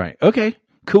 yeah. Right. Okay.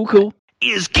 Cool.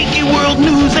 Is Kinky World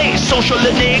News a social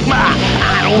enigma?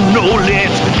 I don't know,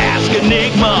 let's ask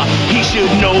Enigma. He should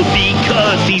know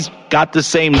because he's got the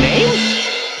same name.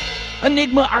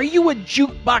 Enigma, are you a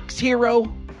jukebox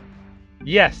hero?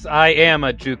 Yes, I am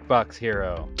a jukebox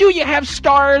hero. Do you have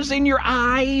stars in your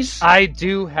eyes? I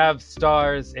do have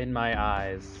stars in my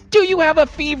eyes. Do you have a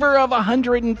fever of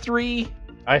 103?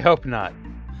 I hope not.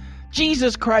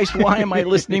 Jesus Christ, why am I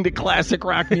listening to classic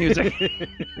rock music?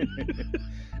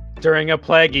 During a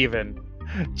plague even.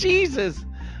 Jesus.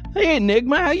 Hey,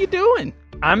 Enigma, how you doing?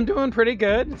 I'm doing pretty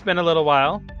good. It's been a little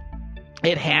while.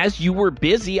 It has. You were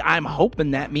busy. I'm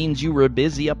hoping that means you were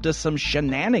busy up to some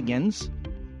shenanigans.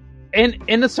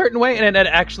 In a certain way, and it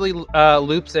actually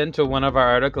loops into one of our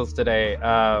articles today.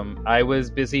 I was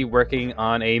busy working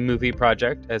on a movie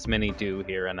project, as many do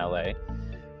here in LA.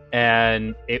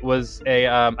 And it was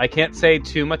I can't say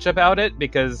too much about it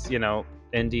because,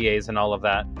 NDAs and all of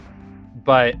that.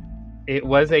 But it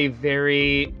was a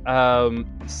very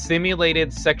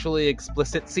simulated sexually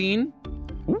explicit scene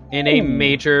in a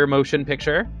major motion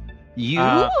picture.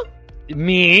 You?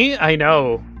 Me? I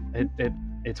know.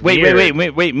 It's weird.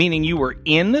 Wait. Meaning you were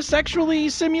in the sexually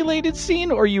simulated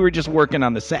scene, or you were just working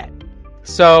on the set?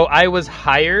 So I was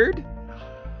hired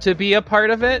to be a part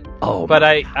of it. Oh, but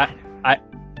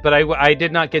I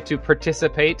did not get to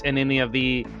participate in any of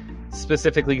the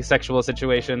specifically sexual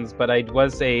situations. But I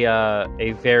was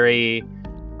a very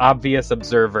obvious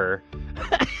observer.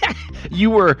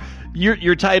 Your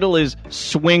title is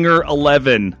Swinger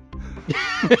 11.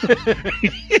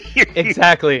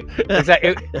 Exactly.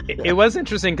 It was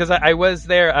interesting because I was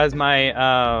there as my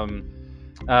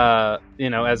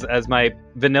as my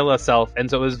vanilla self, and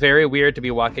so it was very weird to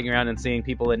be walking around and seeing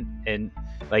people in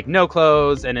like no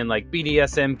clothes and in like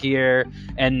BDSM gear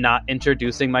and not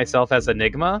introducing myself as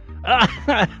Enigma.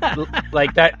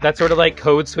 Like that sort of like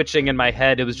code switching in my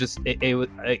head. It was just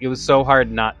it was so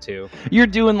hard not to. You're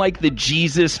doing like the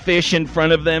Jesus fish in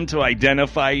front of them to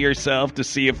identify yourself to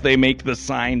see if they make the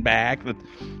sign back,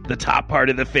 the top part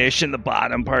of the fish and the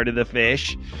bottom part of the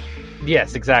fish.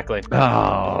 Yes, exactly.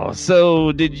 Oh,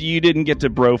 so you didn't get to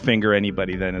bro finger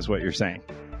anybody then, is what you're saying?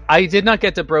 I did not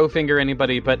get to bro finger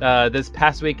anybody, but this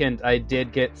past weekend I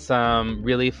did get some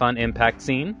really fun impact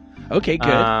scene. Okay,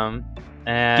 good.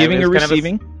 And giving or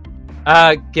receiving?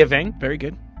 Giving. Very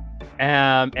good.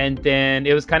 And then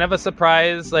it was kind of a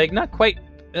surprise, like not quite,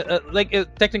 like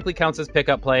it technically counts as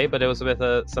pickup play, but it was with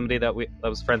somebody that I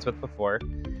was friends with before.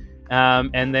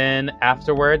 And then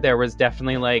afterward, there was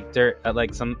definitely like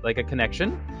a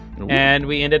connection, Ooh. And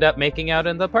we ended up making out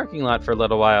in the parking lot for a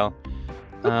little while.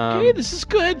 Okay, this is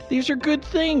good. These are good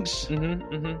things.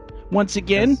 Mm-hmm, mm-hmm. Once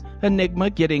again, Yes. Enigma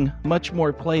getting much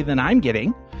more play than I'm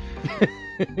getting.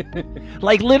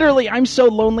 Like literally, I'm so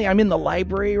lonely. I'm in the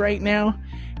library right now,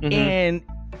 Mm-hmm. and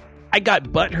I got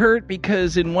butthurt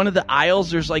because in one of the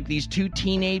aisles there's like these two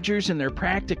teenagers and they're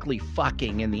practically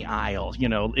fucking in the aisle,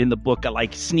 in the book. I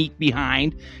like sneak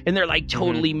behind and they're like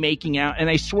totally making out. And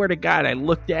I swear to God, I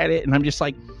looked at it and I'm just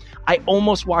like, I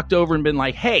almost walked over and been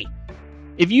like, hey,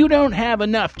 if you don't have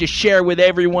enough to share with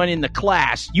everyone in the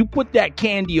class, you put that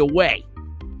candy away.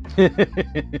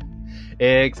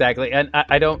 Exactly. And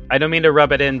I don't mean to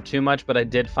rub it in too much, but I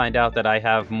did find out that I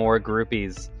have more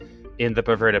groupies in the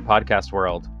Perverted Podcast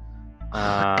world.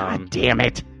 God damn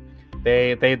it.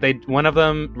 They one of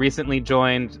them recently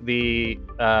joined the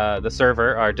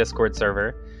server, our Discord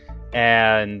server,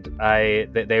 and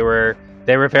they were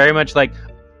very much like,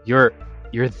 you're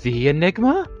the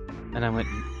Enigma? And I went,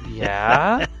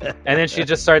 yeah. And then she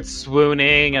just starts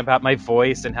swooning about my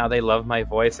voice and how they love my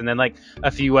voice, and then like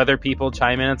a few other people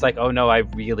chime in. It's like, oh no, I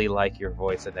really like your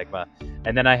voice, Enigma.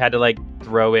 And then I had to like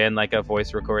throw in like a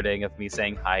voice recording of me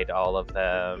saying hi to all of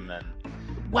them. And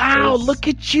wow, look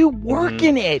at you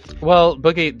working it. well,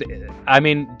 Boogie, I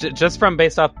mean, just from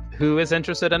based off who is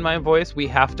interested in my voice, we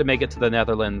have to make it to the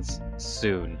Netherlands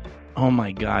soon. Oh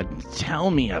my God,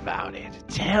 tell me about it.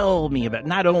 Tell me about it.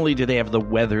 Not only do they have the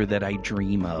weather that I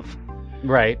dream of.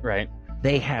 Right.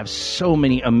 They have so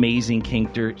many amazing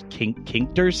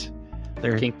kinkers.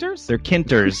 They're Kinkers? They're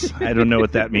kinters. I don't know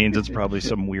what that means. It's probably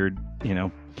some weird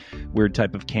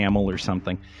type of camel or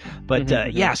something.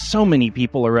 But yeah, so many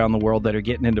people around the world that are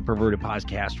getting into Perverted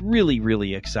Podcast. Really,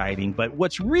 really exciting. But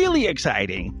what's really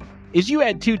exciting is you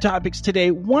had two topics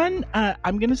today. One,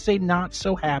 I'm going to say not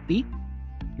so happy.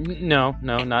 No,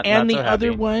 not. And not the so happy.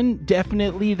 other one,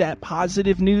 definitely that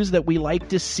positive news that we like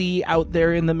to see out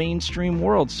there in the mainstream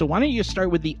world. So why don't you start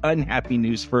with the unhappy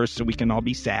news first so we can all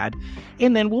be sad,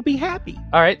 and then we'll be happy.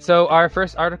 All right, so our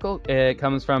first article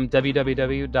comes from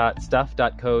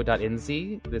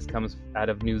www.stuff.co.nz. This comes out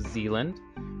of New Zealand.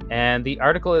 And the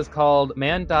article is called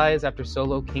Man Dies After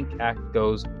Solo Kink Act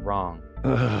Goes Wrong.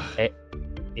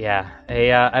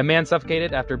 A man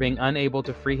suffocated after being unable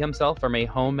to free himself from a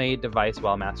homemade device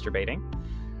while masturbating.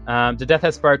 The death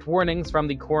has sparked warnings from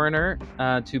the coroner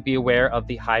to be aware of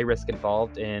the high risk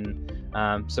involved in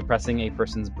suppressing a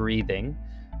person's breathing.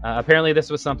 Apparently, this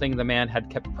was something the man had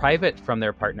kept private from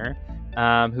their partner,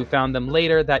 who found them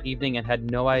later that evening and had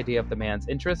no idea of the man's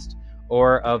interest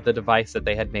or of the device that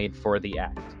they had made for the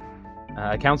act.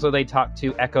 A counselor they talked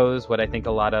to echoes what I think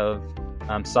a lot of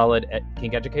solid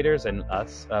kink educators and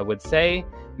us would say,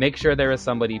 make sure there is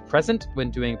somebody present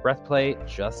when doing breath play,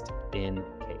 just in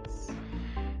case.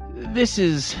 This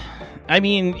is, I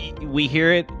mean, we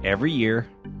hear it every year.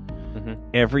 Mm-hmm.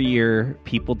 Every year,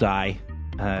 people die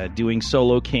doing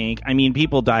solo kink. I mean,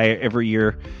 people die every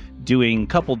year doing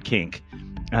coupled kink.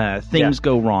 Things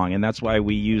go wrong, and that's why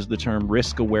we use the term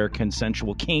risk-aware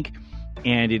consensual kink,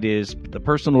 and it is the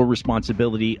personal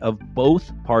responsibility of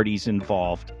both parties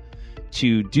involved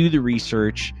to do the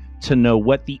research, to know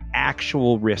what the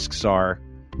actual risks are,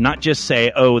 not just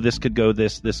say, oh, this could go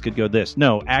this could go this.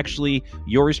 No, actually,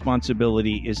 your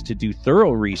responsibility is to do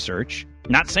thorough research.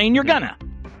 Not saying you're gonna,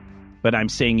 but I'm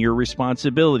saying your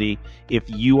responsibility, if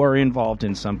you are involved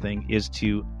in something, is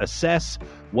to assess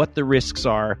what the risks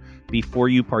are before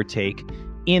you partake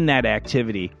in that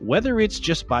activity, whether it's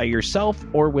just by yourself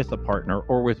or with a partner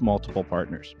or with multiple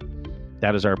partners.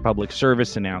 That is our public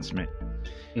service announcement.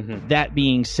 Mm-hmm. That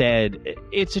being said,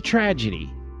 it's a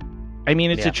tragedy. I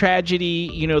mean, it's a tragedy.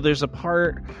 You know, there's a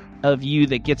part of you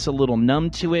that gets a little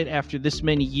numb to it after this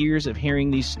many years of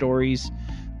hearing these stories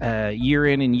year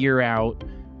in and year out.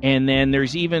 And then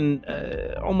there's even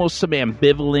almost some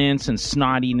ambivalence and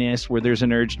snottiness where there's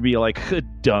an urge to be like,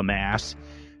 dumbass,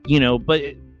 you know, but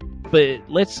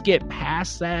let's get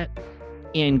past that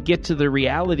and get to the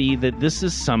reality that this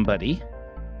is somebody.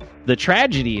 The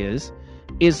tragedy is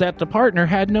that the partner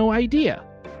had no idea.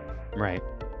 Right.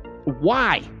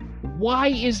 Why? Why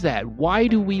is that? Why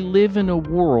do we live in a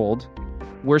world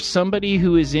where somebody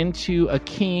who is into a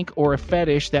kink or a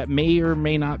fetish that may or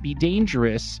may not be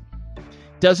dangerous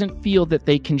doesn't feel that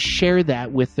they can share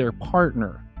that with their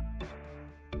partner?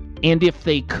 And if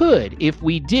they could, if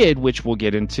we did, which we'll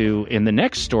get into in the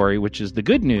next story, which is the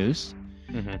good news,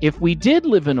 if we did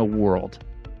live in a world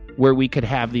where we could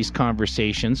have these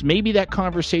conversations, maybe that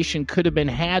conversation could have been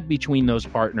had between those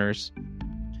partners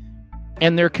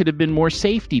and there could have been more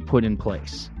safety put in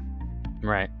place.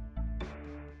 Right.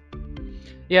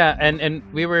 Yeah, and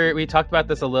we talked about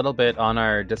this a little bit on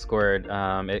our Discord.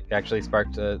 It actually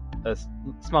sparked a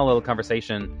small little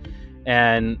conversation,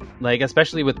 and like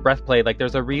especially with breath play, like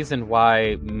there's a reason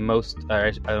why most,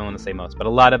 I don't want to say most, but a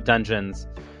lot of dungeons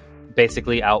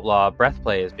basically outlaw breath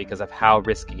play is because of how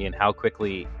risky and how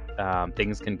quickly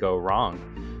things can go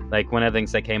wrong. Like one of the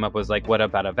things that came up was like, what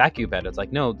about a vacuum bed? It's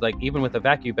like, no, like even with a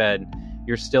vacuum bed,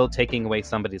 you're still taking away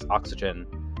somebody's oxygen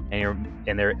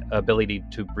and their ability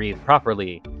to breathe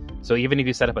properly. So even if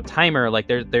you set up a timer, like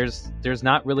there's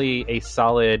not really a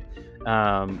solid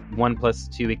 1 +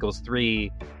 2 =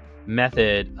 3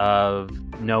 method of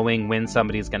knowing when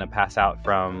somebody's going to pass out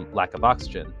from lack of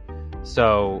oxygen.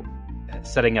 So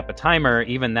setting up a timer,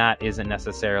 even that isn't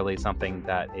necessarily something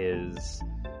that is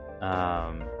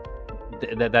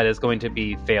that is going to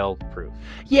be fail proof.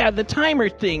 Yeah, the timer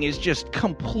thing is just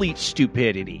complete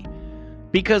stupidity.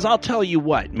 Because I'll tell you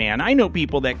what, man, I know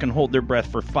people that can hold their breath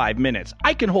for 5 minutes.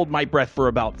 I can hold my breath for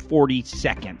about 40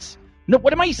 seconds. No,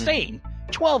 what am I saying?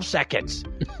 12 seconds.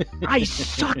 I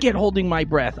suck at holding my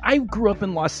breath. I grew up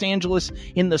in Los Angeles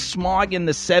in the smog in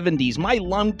the 70s. My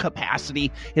lung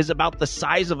capacity is about the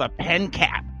size of a pen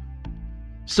cap.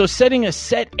 So setting a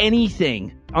set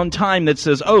anything on time that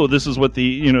says, oh, this is what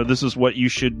this is what you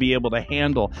should be able to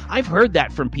handle. I've heard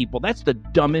that from people. That's the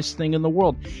dumbest thing in the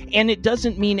world. And it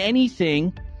doesn't mean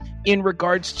anything in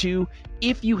regards to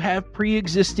if you have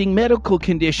pre-existing medical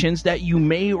conditions that you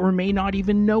may or may not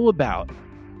even know about.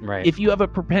 Right. If you have a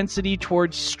propensity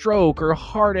towards stroke or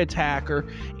heart attack or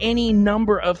any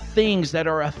number of things that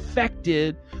are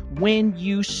affected when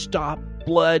you stop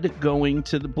blood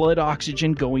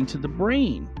oxygen going to the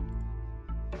brain.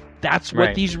 That's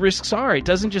what these risks are. It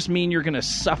doesn't just mean you're going to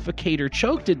suffocate or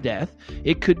choke to death.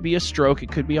 It could be a stroke.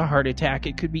 It could be a heart attack.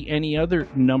 It could be any other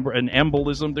number, an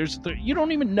embolism. You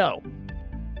don't even know.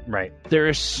 Right. There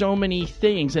are so many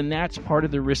things, and that's part of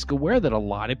the risk aware that a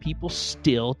lot of people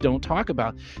still don't talk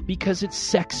about because it's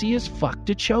sexy as fuck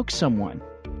to choke someone.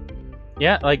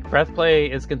 Yeah, like breath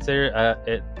play is considered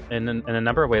in a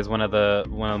number of ways one of the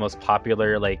most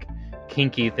popular like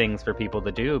kinky things for people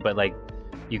to do, but like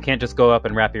you can't just go up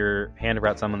and wrap your hand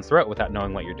around someone's throat without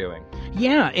knowing what you're doing.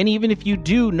 Yeah, and even if you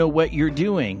do know what you're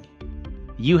doing,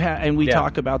 we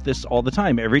talk about this all the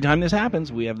time. Every time this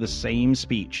happens, we have the same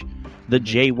speech, the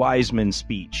Jay Wiseman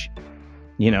speech.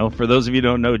 You know, for those of you who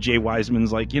don't know, Jay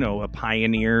Wiseman's like, a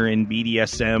pioneer in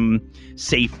BDSM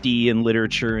safety and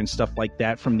literature and stuff like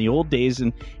that from the old days.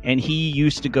 And he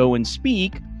used to go and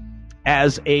speak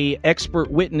as a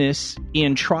expert witness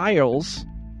in trials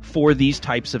for these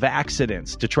types of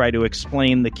accidents to try to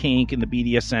explain the kink and the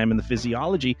BDSM and the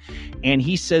physiology. And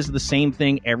he says the same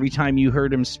thing every time you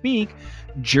heard him speak.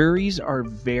 Juries are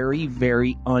very,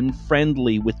 very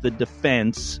unfriendly with the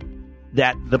defense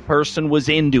that the person was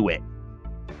into it.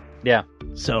 Yeah.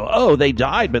 So, they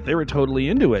died, but they were totally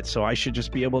into it, so I should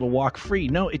just be able to walk free.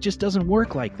 No, it just doesn't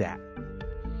work like that.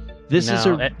 This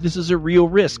is a real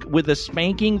risk. With a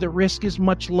spanking, the risk is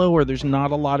much lower. There's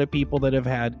not a lot of people that have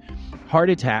had heart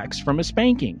attacks from a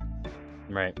spanking.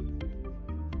 Right.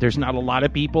 There's not a lot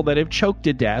of people that have choked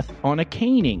to death on a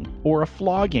caning or a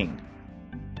flogging.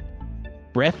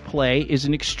 Breath play is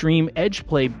an extreme edge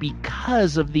play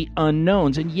because of the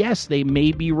unknowns. And yes, they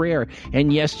may be rare.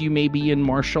 And yes, you may be in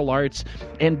martial arts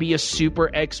and be a super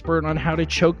expert on how to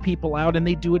choke people out, and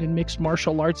they do it in mixed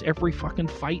martial arts every fucking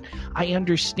fight. I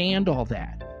understand all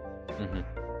that. Mm-hmm.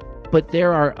 But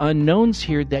there are unknowns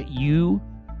here that you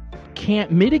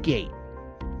can't mitigate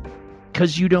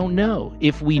because you don't know.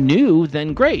 If we knew,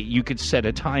 then great. You could set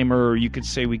a timer, or you could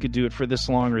say we could do it for this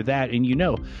long or that, and you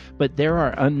know. But there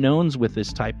are unknowns with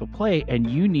this type of play,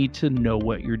 and you need to know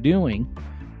what you're doing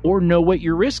or know what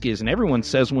your risk is. And everyone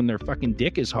says when their fucking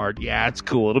dick is hard, yeah, it's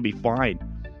cool, it'll be fine.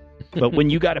 But when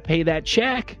you got to pay that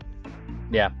check,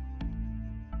 yeah,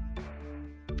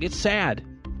 it's sad.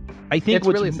 I think it's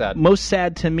really sad. Most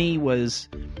sad to me was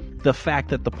the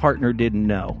fact that the partner didn't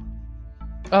know.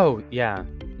 Oh, yeah.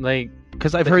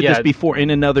 Because I've heard this before in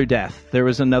another death. There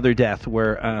was another death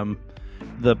where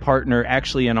the partner,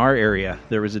 actually in our area,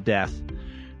 there was a death.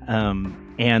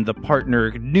 And the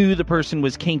partner knew the person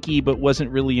was kinky but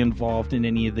wasn't really involved in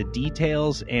any of the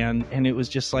details. And it was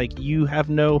just like,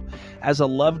 as a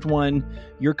loved one,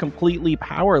 you're completely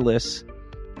powerless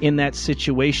in that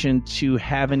situation to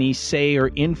have any say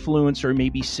or influence or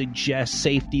maybe suggest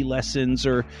safety lessons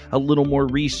or a little more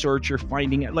research or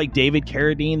finding it. Like David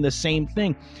Carradine, the same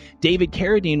thing. David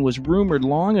Carradine was rumored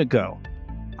long ago.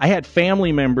 I had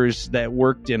family members that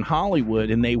worked in Hollywood,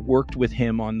 and they worked with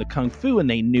him on the Kung Fu, and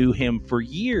they knew him for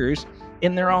years.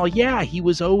 And they're all, yeah, he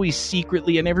was always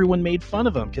secretly, and everyone made fun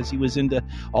of him because he was into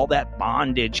all that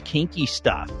bondage, kinky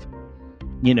stuff.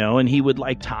 And he would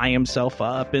tie himself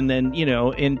up, and then,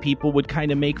 and people would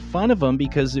kind of make fun of him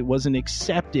because it wasn't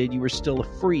accepted. You were still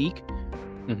a freak.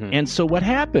 Mm-hmm. And so what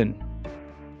happened?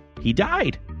 He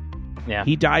died. Yeah.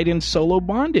 He died in solo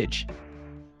bondage.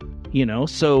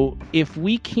 So if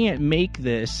we can't make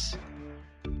this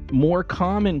more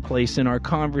commonplace in our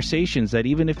conversations, that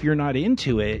even if you're not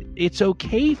into it, it's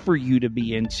okay for you to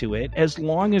be into it, as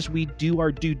long as we do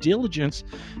our due diligence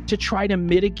to try to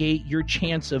mitigate your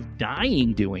chance of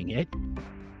dying doing it.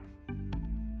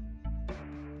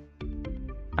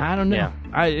 I don't know.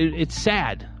 Yeah. It's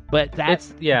sad, but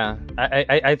that's...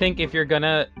 I think if you're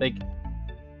gonna,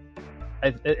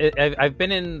 I've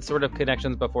been in sort of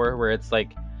connections before where it's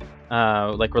like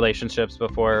relationships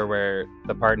before where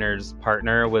the partner's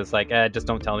partner was like, just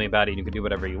don't tell me about it, you can do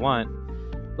whatever you want.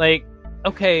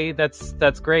 Okay,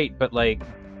 that's great, but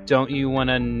don't you want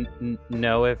to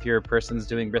know if your person's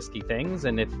doing risky things,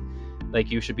 and if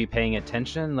you should be paying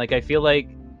attention? I feel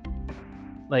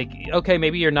okay,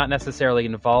 maybe you're not necessarily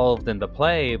involved in the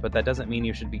play, but that doesn't mean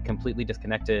you should be completely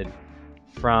disconnected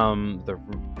from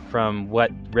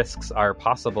what risks are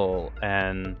possible,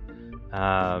 and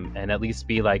at least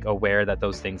be aware that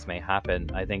those things may happen.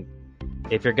 I think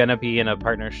if you're going to be in a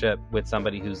partnership with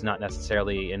somebody who's not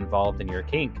necessarily involved in your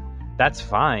kink, that's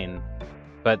fine.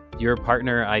 But your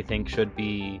partner, I think, should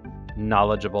be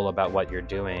knowledgeable about what you're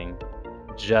doing,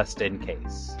 just in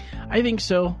case. I think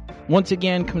so. Once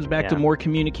again, comes back to more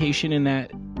communication in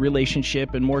that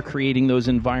relationship and more creating those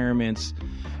environments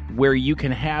where you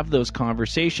can have those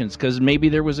conversations, because maybe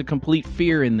there was a complete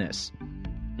fear in this.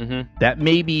 Mm-hmm. That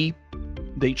maybe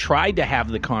they tried to have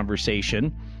the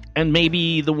conversation, and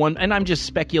maybe the one, and I'm just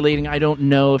speculating, I don't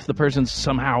know if the person's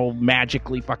somehow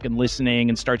magically fucking listening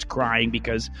and starts crying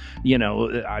because,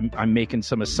 I'm making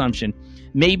some assumption.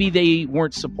 Maybe they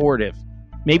weren't supportive.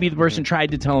 Maybe the person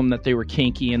tried to tell them that they were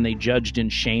kinky and they judged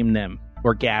and shamed them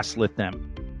or gaslit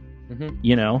them.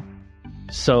 Mm-hmm.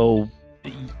 So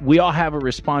we all have a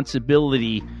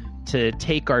responsibility to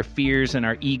take our fears and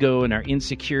our ego and our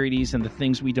insecurities and the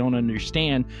things we don't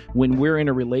understand when we're in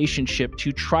a relationship,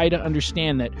 to try to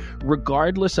understand that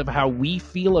regardless of how we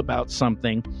feel about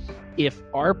something, if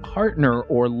our partner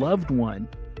or loved one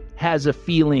has a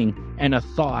feeling and a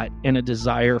thought and a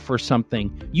desire for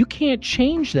something, you can't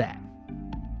change that.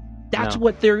 That's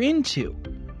what they're into.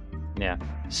 Yeah.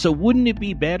 So wouldn't it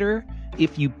be better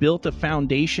if you built a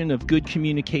foundation of good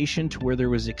communication to where there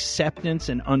was acceptance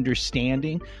and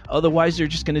understanding? Otherwise, they're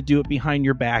just going to do it behind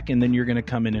your back, and then you're going to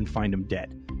come in and find them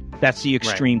dead. That's the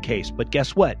extreme case. But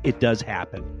guess what? It does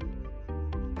happen.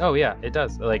 Oh yeah, it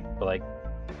does. Like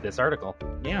this article.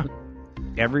 Yeah.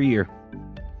 Every year.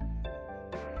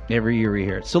 Every year we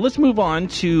hear it. So let's move on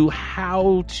to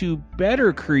how to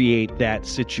better create that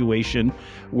situation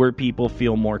where people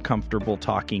feel more comfortable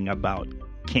talking about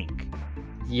kink.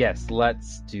 Yes,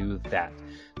 let's do that.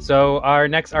 So our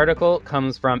next article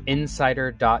comes from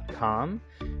Insider.com,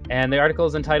 and the article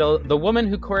is entitled "The Woman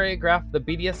Who Choreographed the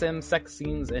BDSM Sex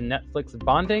Scenes in Netflix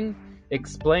Bonding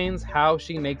Explains How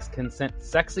She Makes Consent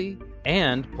Sexy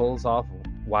and Pulls Off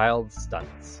Wild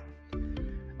Stunts."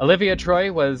 Olivia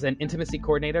Troy was an intimacy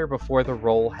coordinator before the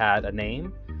role had a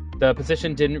name. The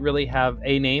position didn't really have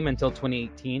a name until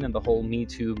 2018 and the whole Me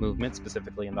Too movement,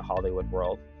 specifically in the Hollywood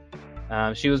world.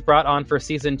 She was brought on for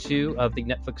season 2 of the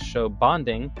Netflix show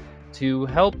Bonding to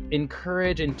help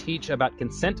encourage and teach about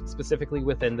consent, specifically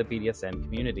within the BDSM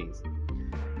communities.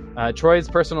 Troy's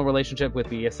personal relationship with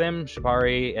BDSM,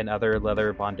 shibari, and other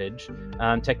leather bondage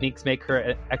techniques make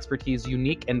her expertise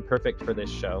unique and perfect for this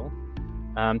show.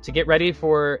 To get ready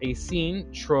for a scene,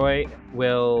 Troy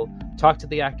will talk to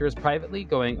the actors privately,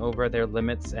 going over their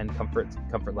limits and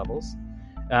comfort levels.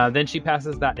 Then she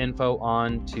passes that info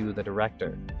on to the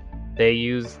director. They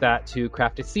use that to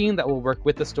craft a scene that will work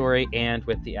with the story and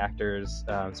with the actors'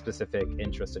 specific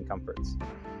interests and comforts.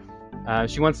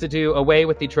 She wants to do away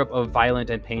with the trope of violent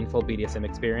and painful BDSM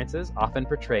experiences, often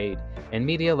portrayed in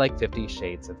media like 50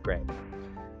 Shades of Grey.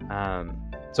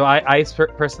 So I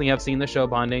personally have seen the show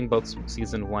Bonding, both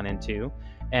season 1 and 2,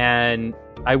 and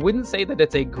I wouldn't say that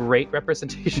it's a great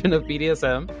representation of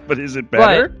BDSM. But is it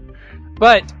better?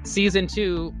 But season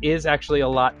 2 is actually a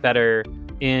lot better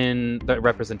in the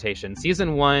representation.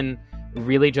 Season 1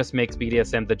 really just makes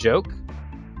BDSM the joke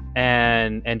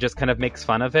and just kind of makes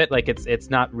fun of it. Like it's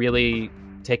not really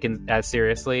taken as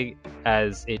seriously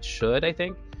as it should, I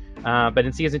think. But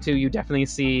in season 2, you definitely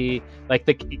see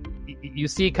you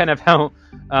see kind of how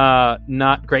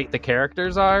not great the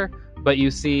characters are, but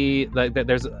you see like that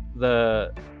there's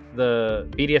the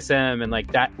BDSM and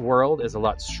like that world is a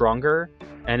lot stronger,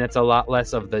 and it's a lot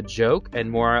less of the joke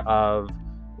and more of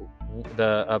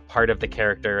a part of the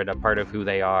character and a part of who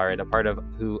they are and a part of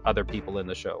who other people in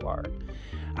the show are.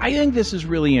 I think this is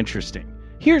really interesting.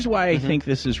 Here's why I think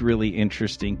this is really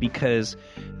interesting, because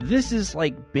this is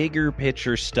like bigger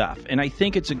picture stuff. And I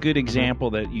think it's a good example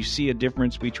that you see a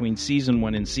difference between season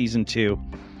 1 and season 2.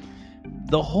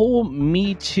 The whole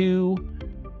Me Too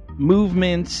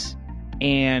movement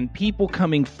and people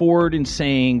coming forward and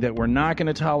saying that we're not going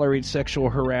to tolerate sexual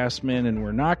harassment and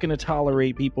we're not going to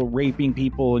tolerate people raping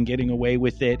people and getting away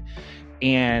with it.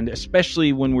 And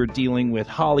especially when we're dealing with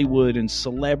Hollywood and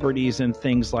celebrities and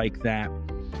things like that.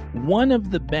 One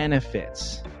of the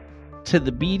benefits to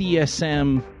the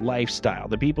BDSM lifestyle,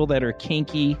 the people that are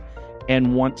kinky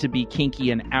and want to be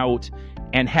kinky and out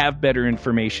and have better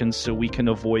information so we can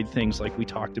avoid things like we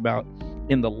talked about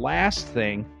in the last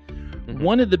thing,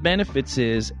 one of the benefits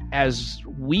is as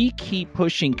we keep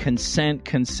pushing consent,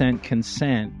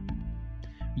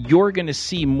 you're going to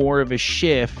see more of a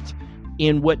shift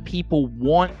in what people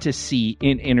want to see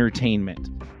in entertainment.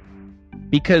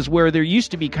 Because where there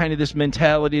used to be kind of this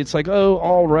mentality, it's like, oh,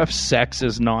 all rough sex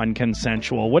is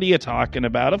non-consensual. What are you talking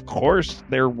about? Of course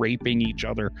they're raping each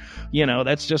other. You know,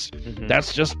 that's just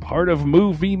part of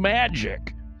movie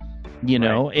magic. You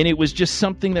know, and it was just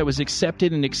something that was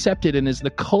accepted. And as the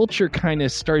culture kind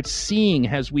of starts seeing,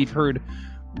 as we've heard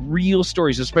real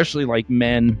stories, especially like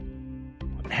men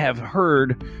have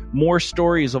heard more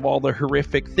stories of all the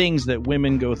horrific things that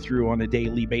women go through on a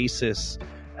daily basis,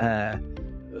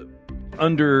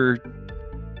 under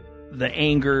the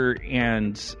anger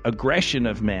and aggression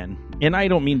of men. And I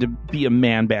don't mean to be a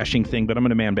man-bashing thing, but I'm going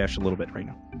to man-bash a little bit right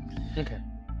now. Okay.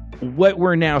 What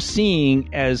we're now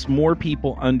seeing as more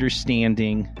people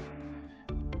understanding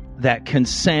that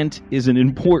consent is an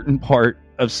important part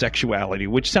of sexuality,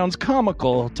 which sounds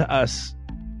comical to us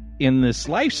in this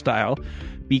lifestyle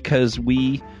because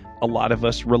a lot of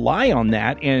us rely on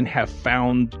that and have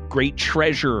found great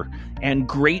treasure and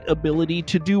great ability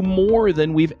to do more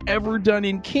than we've ever done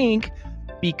in kink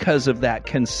because of that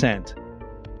consent.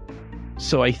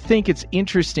 So I think it's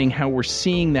interesting how we're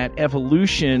seeing that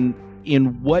evolution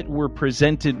in what we're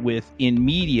presented with in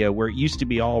media, where it used to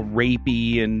be all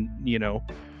rapey and, you know,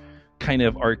 kind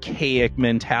of archaic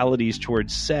mentalities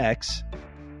towards sex.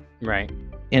 Right.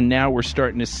 And now we're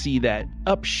starting to see that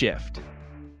upshift.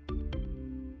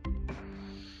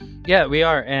 Yeah, we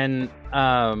are. And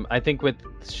I think with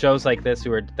shows like this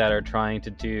that are trying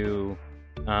to do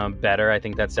better, I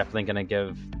think that's definitely going to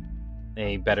give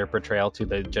a better portrayal to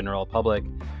the general public.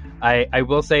 I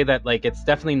will say that like it's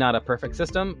definitely not a perfect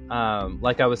system.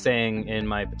 Like I was saying in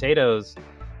my potatoes,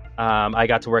 I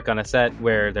got to work on a set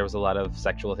where there was a lot of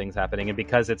sexual things happening, and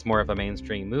because it's more of a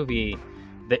mainstream movie,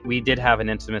 that we did have an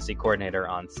intimacy coordinator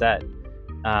on set,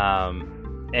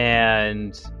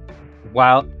 and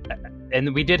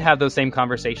we did have those same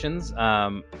conversations.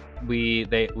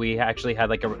 We actually had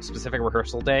like a specific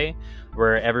rehearsal day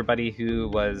where everybody who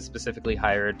was specifically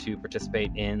hired to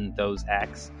participate in those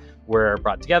acts were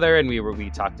brought together, and we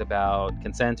talked about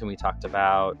consent, and we talked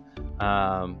about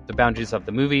the boundaries of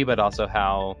the movie, but also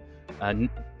how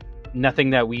nothing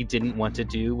that we didn't want to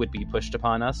do would be pushed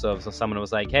upon us. So if someone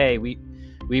was like, hey, we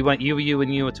want you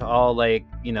and you to all like,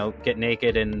 you know, get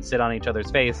naked and sit on each other's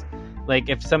face, like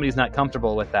if somebody's not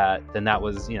comfortable with that, then that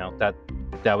was, you know, that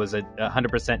was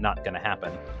 100% not going to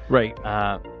happen. Right.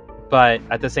 But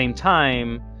at the same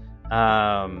time,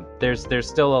 there's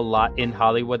still a lot in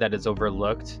Hollywood that is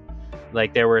overlooked.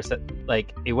 Like there were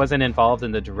like it wasn't involved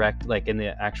in the direct, like in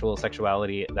the actual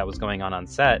sexuality that was going on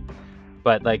set,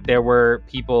 but like there were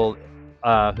people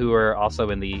who were also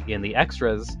in the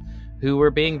extras who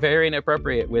were being very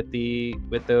inappropriate with the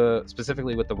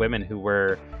specifically with the women who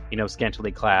were, you know,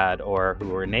 scantily clad or who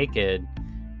were naked.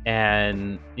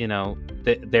 And, you know,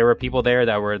 there were people there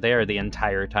that were there the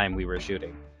entire time we were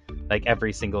shooting, like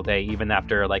every single day, even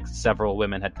after like several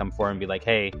women had come forward and be like,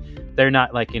 hey, they're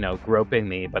not like, you know, groping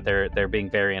me, but they're being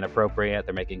very inappropriate.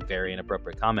 They're making very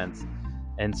inappropriate comments.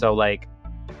 And so like,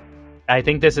 I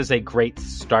think this is a great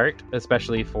start,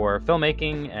 especially for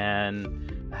filmmaking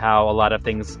and how a lot of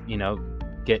things, you know,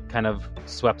 get kind of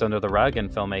swept under the rug in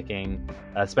filmmaking,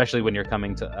 especially when you're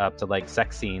coming up to like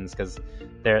sex scenes, because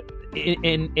they're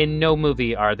in no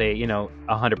movie are they, you know,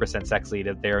 100% sex lead.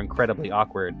 They're incredibly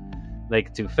awkward,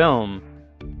 like to film,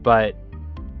 but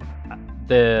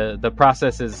the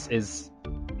process is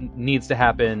needs to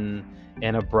happen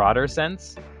in a broader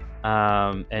sense,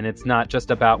 and it's not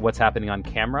just about what's happening on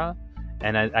camera.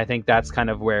 And I think that's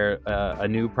kind of where a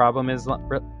new problem is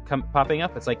popping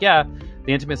up. It's like, yeah,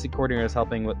 the intimacy coordinator is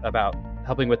helping with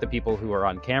the people who are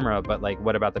on camera, but like,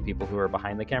 what about the people who are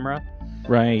behind the camera,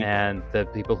 right? And the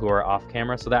people who are off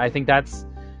camera. So that I think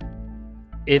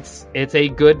it's a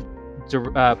good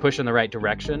push in the right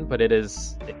direction, but it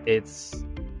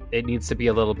needs to be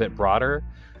a little bit broader.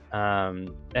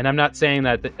 And I'm not saying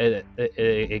that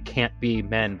it can't be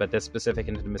men, but this specific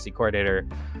intimacy coordinator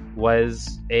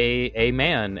was a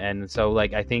man. And so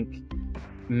like, I think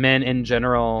men in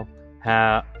general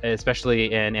have,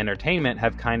 especially in entertainment,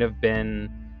 have kind of been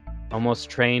almost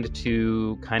trained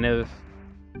to kind of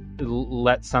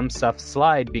let some stuff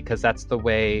slide because that's the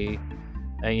way,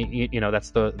 you know,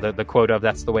 that's the quote of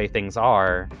that's the way things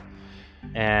are.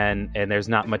 And there's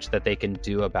not much that they can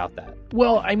do about that.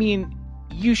 Well, I mean,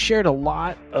 you shared a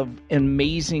lot of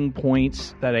amazing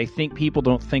points that I think people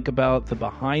don't think about, the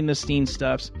behind-the-scenes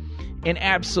stuffs. And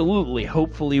absolutely,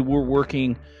 hopefully we're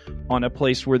working on a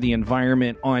place where the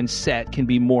environment on set can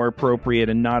be more appropriate.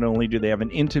 And not only do they have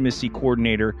an intimacy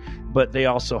coordinator, but they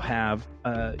also have,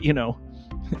 you know,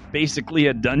 basically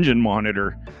a dungeon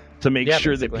monitor to make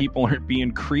sure that people aren't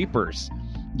being creepers,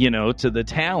 you know, to the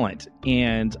talent.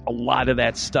 And a lot of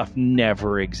that stuff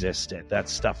never existed. That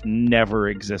stuff never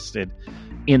existed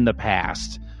in the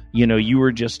past. You know, you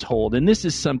were just told, and this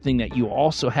is something that you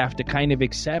also have to kind of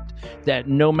accept, that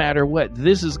no matter what,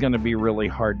 this is going to be really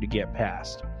hard to get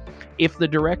past. If the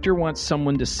director wants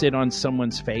someone to sit on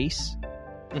someone's face,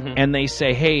 and they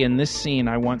say, hey, in this scene,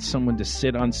 I want someone to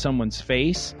sit on someone's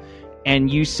face,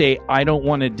 and you say, I don't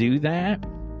want to do that,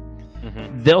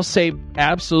 they'll say,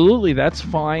 absolutely, that's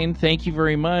fine, thank you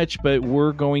very much, but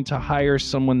we're going to hire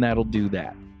someone that'll do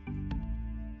that.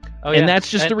 Oh, and that's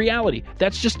just the reality.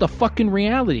 That's just the fucking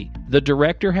reality. The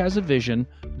director has a vision.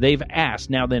 They've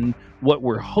asked. Now then, what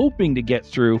we're hoping to get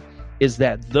through is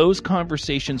that those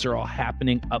conversations are all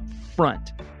happening up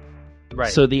front.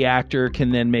 Right. So the actor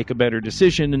can then make a better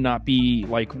decision and not be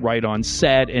like right on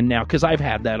set. And now, because I've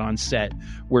had that on set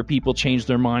where people change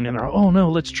their mind and they're, oh no,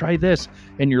 let's try this.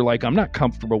 And you're like, I'm not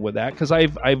comfortable with that, because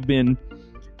I've been,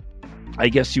 I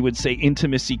guess you would say,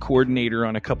 intimacy coordinator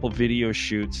on a couple video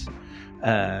shoots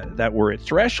that were at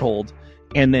Threshold,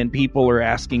 and then people are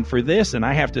asking for this, and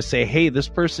I have to say, hey, this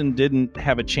person didn't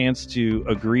have a chance to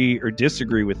agree or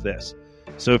disagree with this.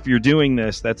 So if you're doing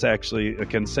this, that's actually a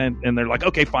consent. And they're like,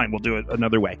 okay, fine, we'll do it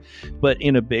another way. But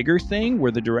in a bigger thing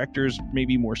where the director's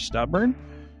maybe more stubborn,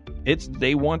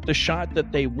 they want the shot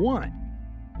that they want.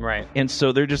 Right. And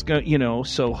so they're just going to, you know,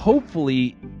 so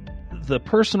hopefully the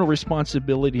personal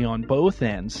responsibility on both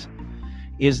ends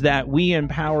is that we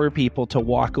empower people to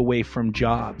walk away from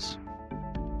jobs.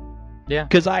 Yeah.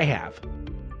 Because I have.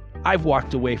 I've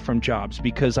walked away from jobs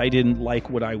because I didn't like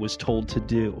what I was told to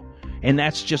do. And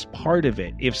that's just part of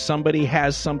it. If somebody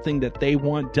has something that they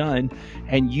want done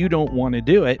and you don't want to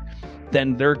do it,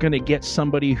 then they're going to get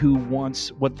somebody who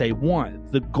wants what they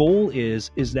want. The goal is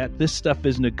that this stuff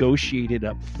is negotiated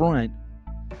up front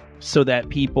so that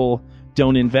people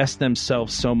don't invest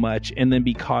themselves so much and then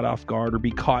be caught off guard or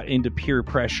be caught into peer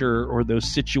pressure or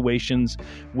those situations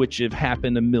which have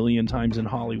happened a million times in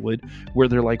Hollywood where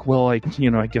they're like, well, I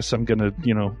guess I'm going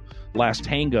to, last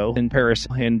tango in Paris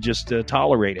and just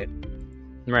tolerate it.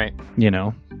 Right.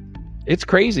 It's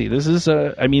crazy. This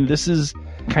is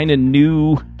kind of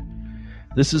new.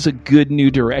 This is a good new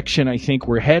direction I think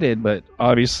we're headed, but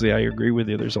obviously I agree with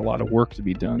you. There's a lot of work to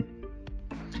be done.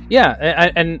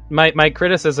 Yeah, and my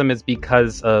criticism is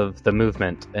because of the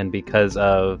movement and because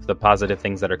of the positive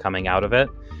things that are coming out of it.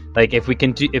 Like if we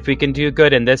can do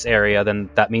good in this area, then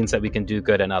that means that we can do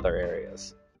good in other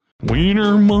areas.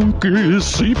 Wiener Monkey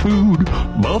Seafood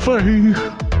Buffet.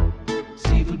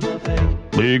 Seafood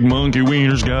buffet. Big monkey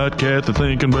wieners got Kathy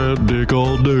thinking about dick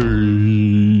all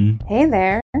day. Hey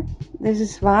there, this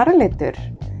is Varalitur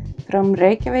from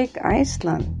Reykjavik,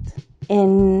 Iceland.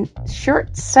 In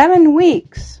short 7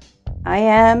 weeks, I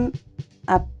am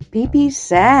a PP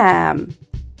Sam.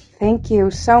 Thank you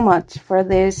so much for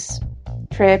this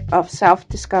trip of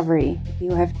self-discovery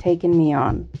you have taken me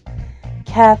on.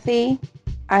 Kathy,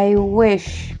 I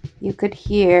wish you could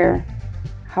hear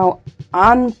how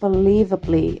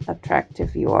unbelievably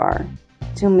attractive you are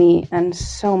to me and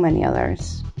so many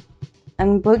others.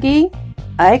 And Boogie,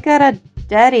 I got a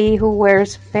daddy who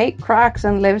wears fake Crocs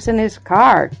and lives in his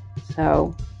car.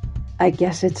 So, I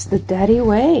guess it's the daddy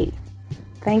way.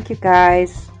 Thank you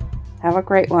guys. Have a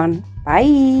great one.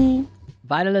 Bye.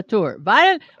 Vita Latour.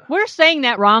 We're saying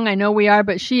that wrong. I know we are,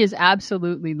 but she is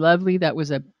absolutely lovely. That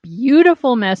was a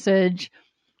beautiful message.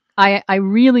 I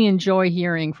really enjoy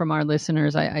hearing from our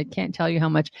listeners. I can't tell you how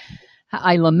much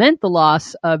I lament the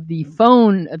loss of the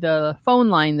phone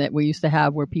line that we used to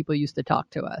have where people used to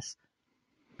talk to us.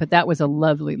 But that was a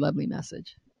lovely, lovely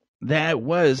message. That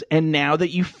was, and now that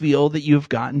you feel that you've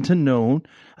gotten to know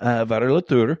Vita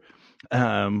Latour,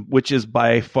 which is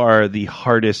by far the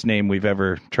hardest name we've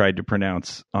ever tried to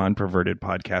pronounce on Perverted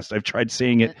Podcast. I've tried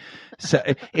saying it. So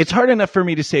it's hard enough for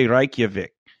me to say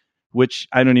Reykjavik, which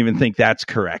I don't even think that's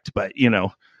correct. But,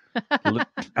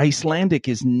 Icelandic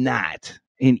is not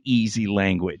an easy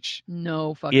language.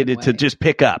 No fucking way. To just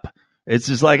pick up. It's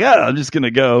just like, I'm just going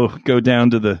to go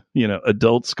down to the,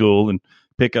 adult school and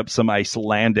pick up some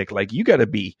Icelandic. Like, you got to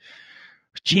be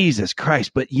Jesus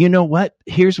Christ. But you know what?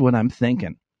 Here's what I'm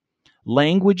thinking.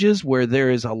 Languages where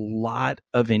there is a lot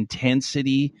of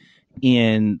intensity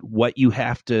in what you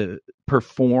have to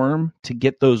perform to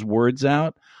get those words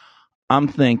out. I'm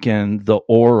thinking the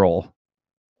oral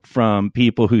from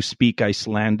people who speak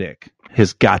Icelandic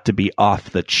has got to be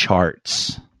off the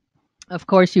charts. Of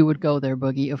course you would go there,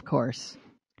 Boogie. Of course.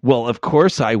 Well, of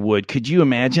course I would. Could you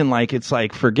imagine, it's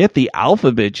like, forget the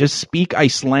alphabet. Just speak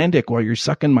Icelandic while you're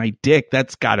sucking my dick.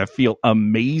 That's got to feel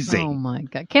amazing. Oh, my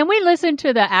God. Can we listen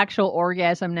to the actual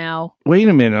orgasm now? Wait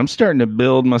a minute. I'm starting to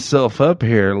build myself up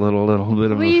here. A little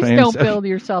bit of Please a fan. Don't build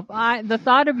yourself. The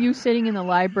thought of you sitting in the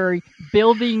library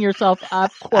building yourself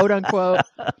up, quote unquote,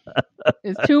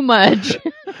 is too much.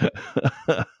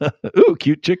 Ooh,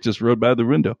 cute chick just rode by the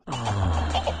window.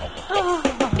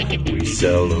 We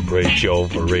celebrate your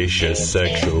voracious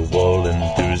sexual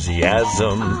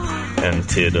enthusiasm and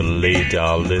titillate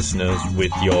our listeners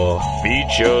with your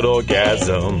featured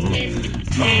orgasm.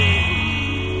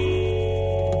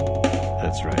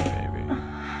 That's right, baby.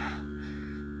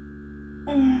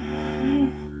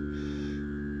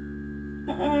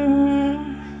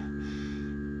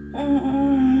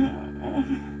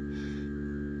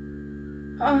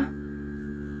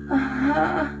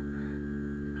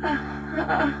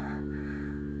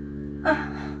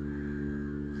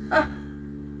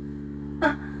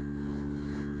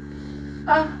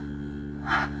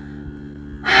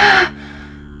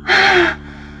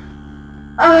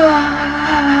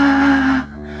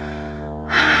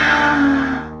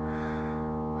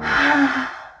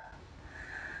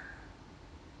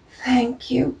 Thank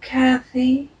you,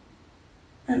 Kathy,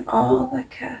 and all the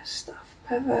cast of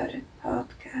Perverted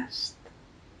Podcast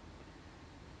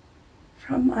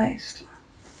from Iceland.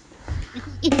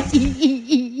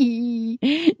 She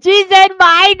said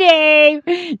my name.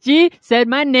 She said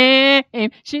my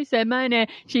name. She said my name.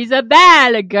 She's a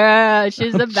bad girl.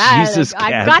 She's a bad Jesus, girl.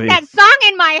 I've got Kathy. that song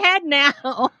in my head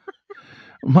now.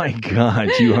 My God,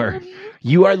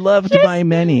 you are loved by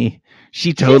many.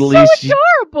 She totally. She's so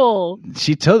adorable.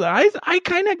 She told I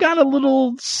kind of got a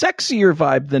little sexier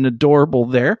vibe than adorable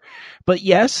there. But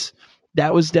yes,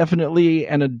 that was definitely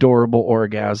an adorable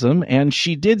orgasm. And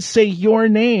she did say your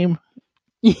name.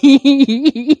 Oh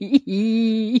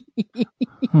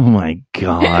my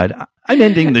God. I'm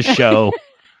ending the show.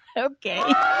 Okay.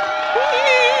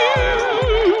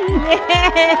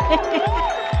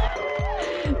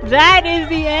 That is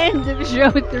the end of show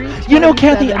 3. You know,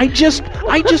 Kathy, I just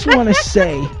want to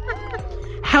say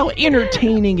how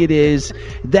entertaining it is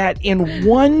that in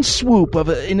one swoop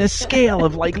in a scale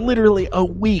of like literally a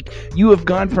week, you have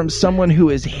gone from someone who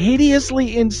is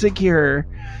hideously insecure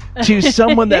to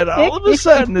someone that all of a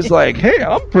sudden is like, hey,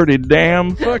 I'm pretty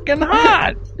damn fucking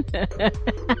hot.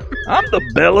 I'm the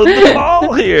belle of the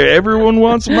ball here. Everyone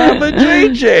wants my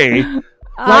vajayjay.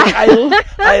 Like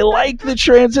I like the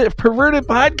transit. Perverted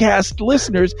Podcast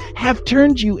listeners have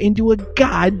turned you into a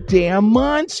goddamn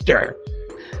monster.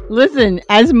 Listen,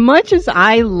 as much as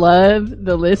I love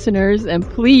the listeners, and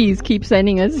please keep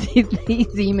sending us these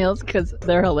emails because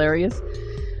they're hilarious,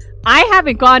 I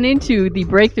haven't gone into the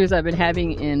breakthroughs I've been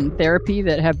having in therapy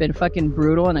that have been fucking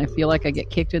brutal, and I feel like I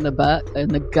get kicked in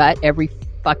the gut every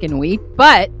fucking week.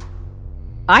 But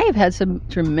I have had some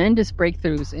tremendous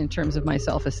breakthroughs in terms of my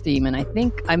self-esteem, and I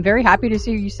think I'm very happy to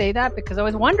see you say that because I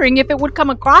was wondering if it would come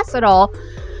across at all,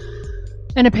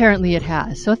 and apparently it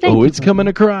has. So thank you. Oh, it's coming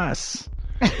across.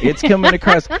 It's coming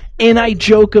across. And I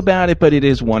joke about it, but it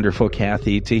is wonderful,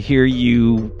 Kathy. To hear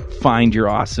you find your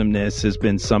awesomeness has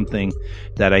been something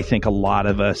that I think a lot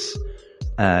of us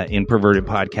in Perverted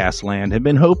Podcast land have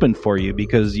been hoping for you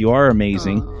because you are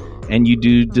amazing. Aww. And you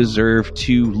do deserve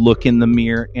to look in the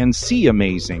mirror and see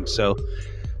amazing. So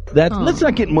let's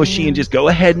not get mushy and just go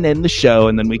ahead and end the show,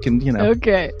 and then we can,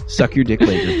 okay, suck your dick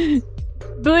later.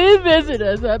 Please visit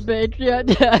us at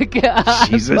patreon.com.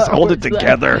 Jesus, hold it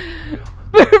together.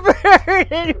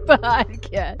 Perverted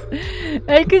Podcast.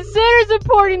 And consider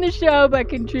supporting the show by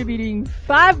contributing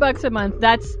 $5 a month.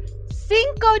 That's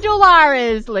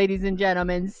 $5, ladies and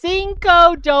gentlemen.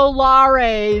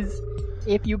 $5,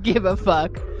 if you give a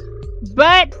fuck.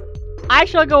 But I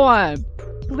shall go on.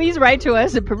 Please write to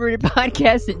us at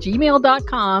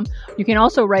pervertedpodcast@gmail.com. You can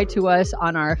also write to us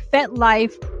on our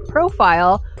FetLife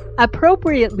profile,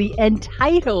 appropriately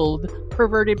entitled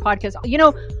Perverted Podcast. You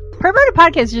know, Perverted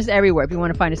Podcast is just everywhere. If you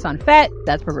want to find us on FET,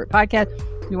 that's Perverted Podcast.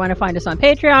 If you want to find us on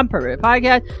Patreon, Perverted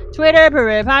Podcast, Twitter,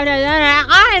 Perverted Podcast,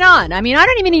 on and on. I mean, I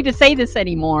don't even need to say this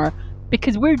anymore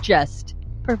because we're just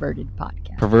Perverted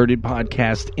Podcast. Perverted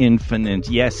Podcast Infinite.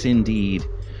 Yes, indeed.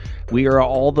 We are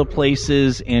all the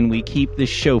places, and we keep this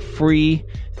show free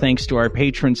thanks to our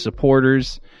patron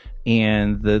supporters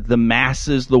and the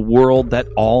masses, the world that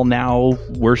all now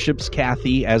worships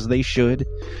Kathy as they should.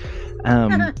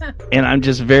 And I'm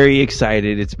just very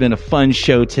excited. It's been a fun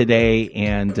show today,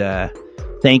 and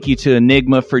thank you to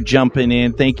Enigma for jumping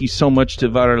in. Thank you so much to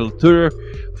Varlatur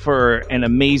for an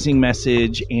amazing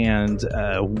message and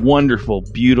a wonderful,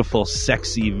 beautiful,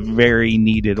 sexy, very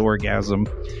needed orgasm.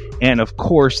 And of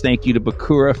course, thank you to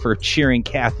Bakura for cheering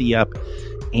Kathy up.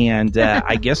 And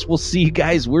I guess we'll see you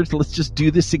guys. Let's just do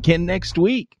this again next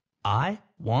week. I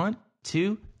want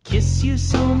to kiss you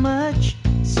so much,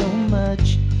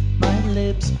 my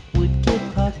lips would get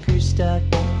pucker stuck.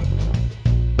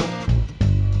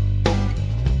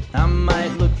 I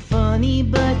might look funny,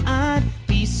 but I'd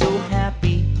be so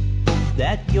happy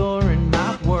that you're in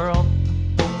my world.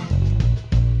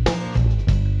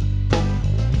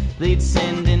 They'd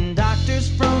send in doctors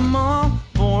from all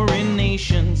foreign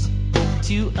nations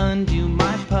to undo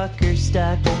my pucker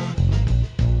stuck.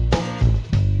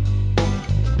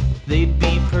 They'd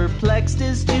be perplexed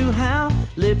as to how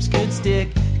lips could stick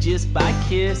just by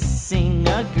kissing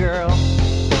a girl.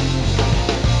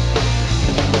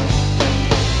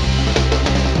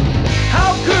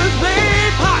 How could they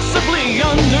possibly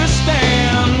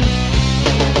understand?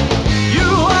 You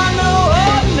are no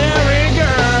ordinary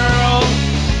girl.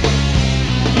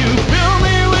 You fill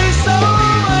me with so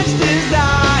much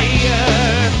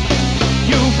desire.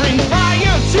 You bring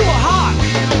fire to a heart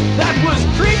that was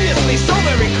previously so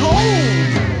very cold.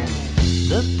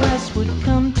 The press would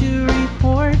come to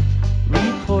report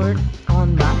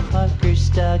on my pucker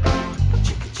stuck.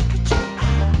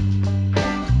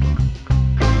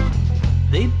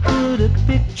 They put a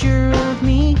picture of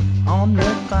me on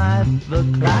the 5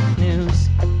 o'clock news.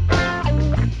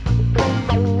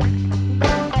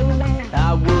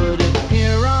 I would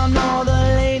appear on all the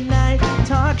late night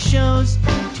talk shows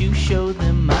to show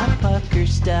them my pucker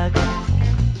stuck.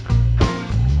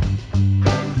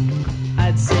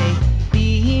 I'd say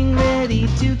being ready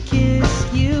to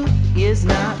kiss you is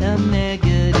not a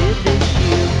negative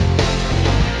issue.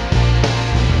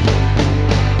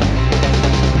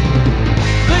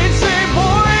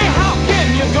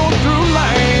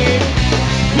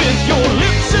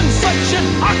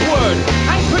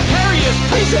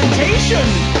 presentation.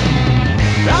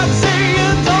 I'd say you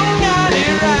don't got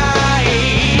it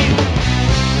right.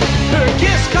 Her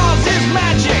kiss causes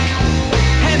magic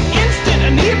and instant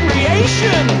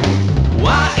inebriation.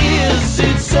 Why is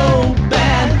it so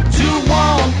bad to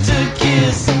want to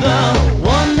kiss the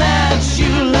one that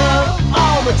you love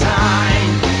all the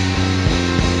time?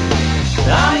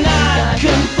 I'm not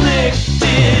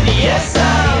conflicted, yes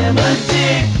I am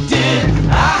addicted.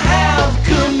 I have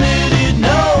committed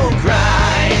no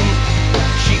crime.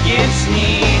 She gets me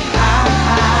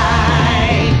high.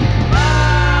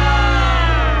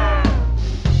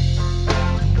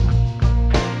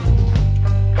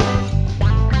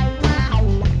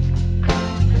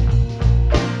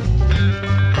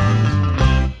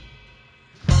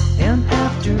 And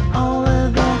after all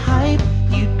of the hype,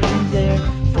 you'd be there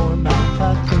for my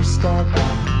pucker step.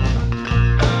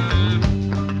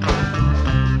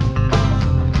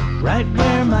 Right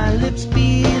where my lips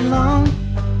belong,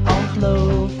 I'll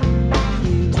flow for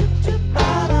you.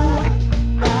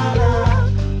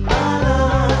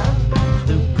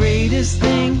 The greatest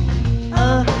thing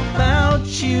about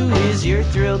you is you're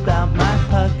thrilled about my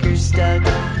pucker stuck.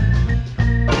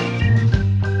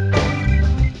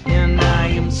 And I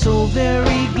am so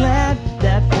very glad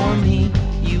that for me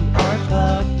you are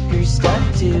pucker stuck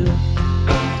too.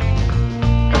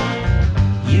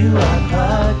 You are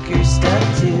pucker stuck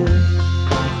too.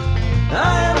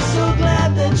 I am so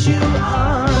glad that you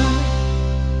are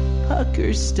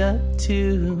pucker stuck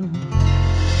too.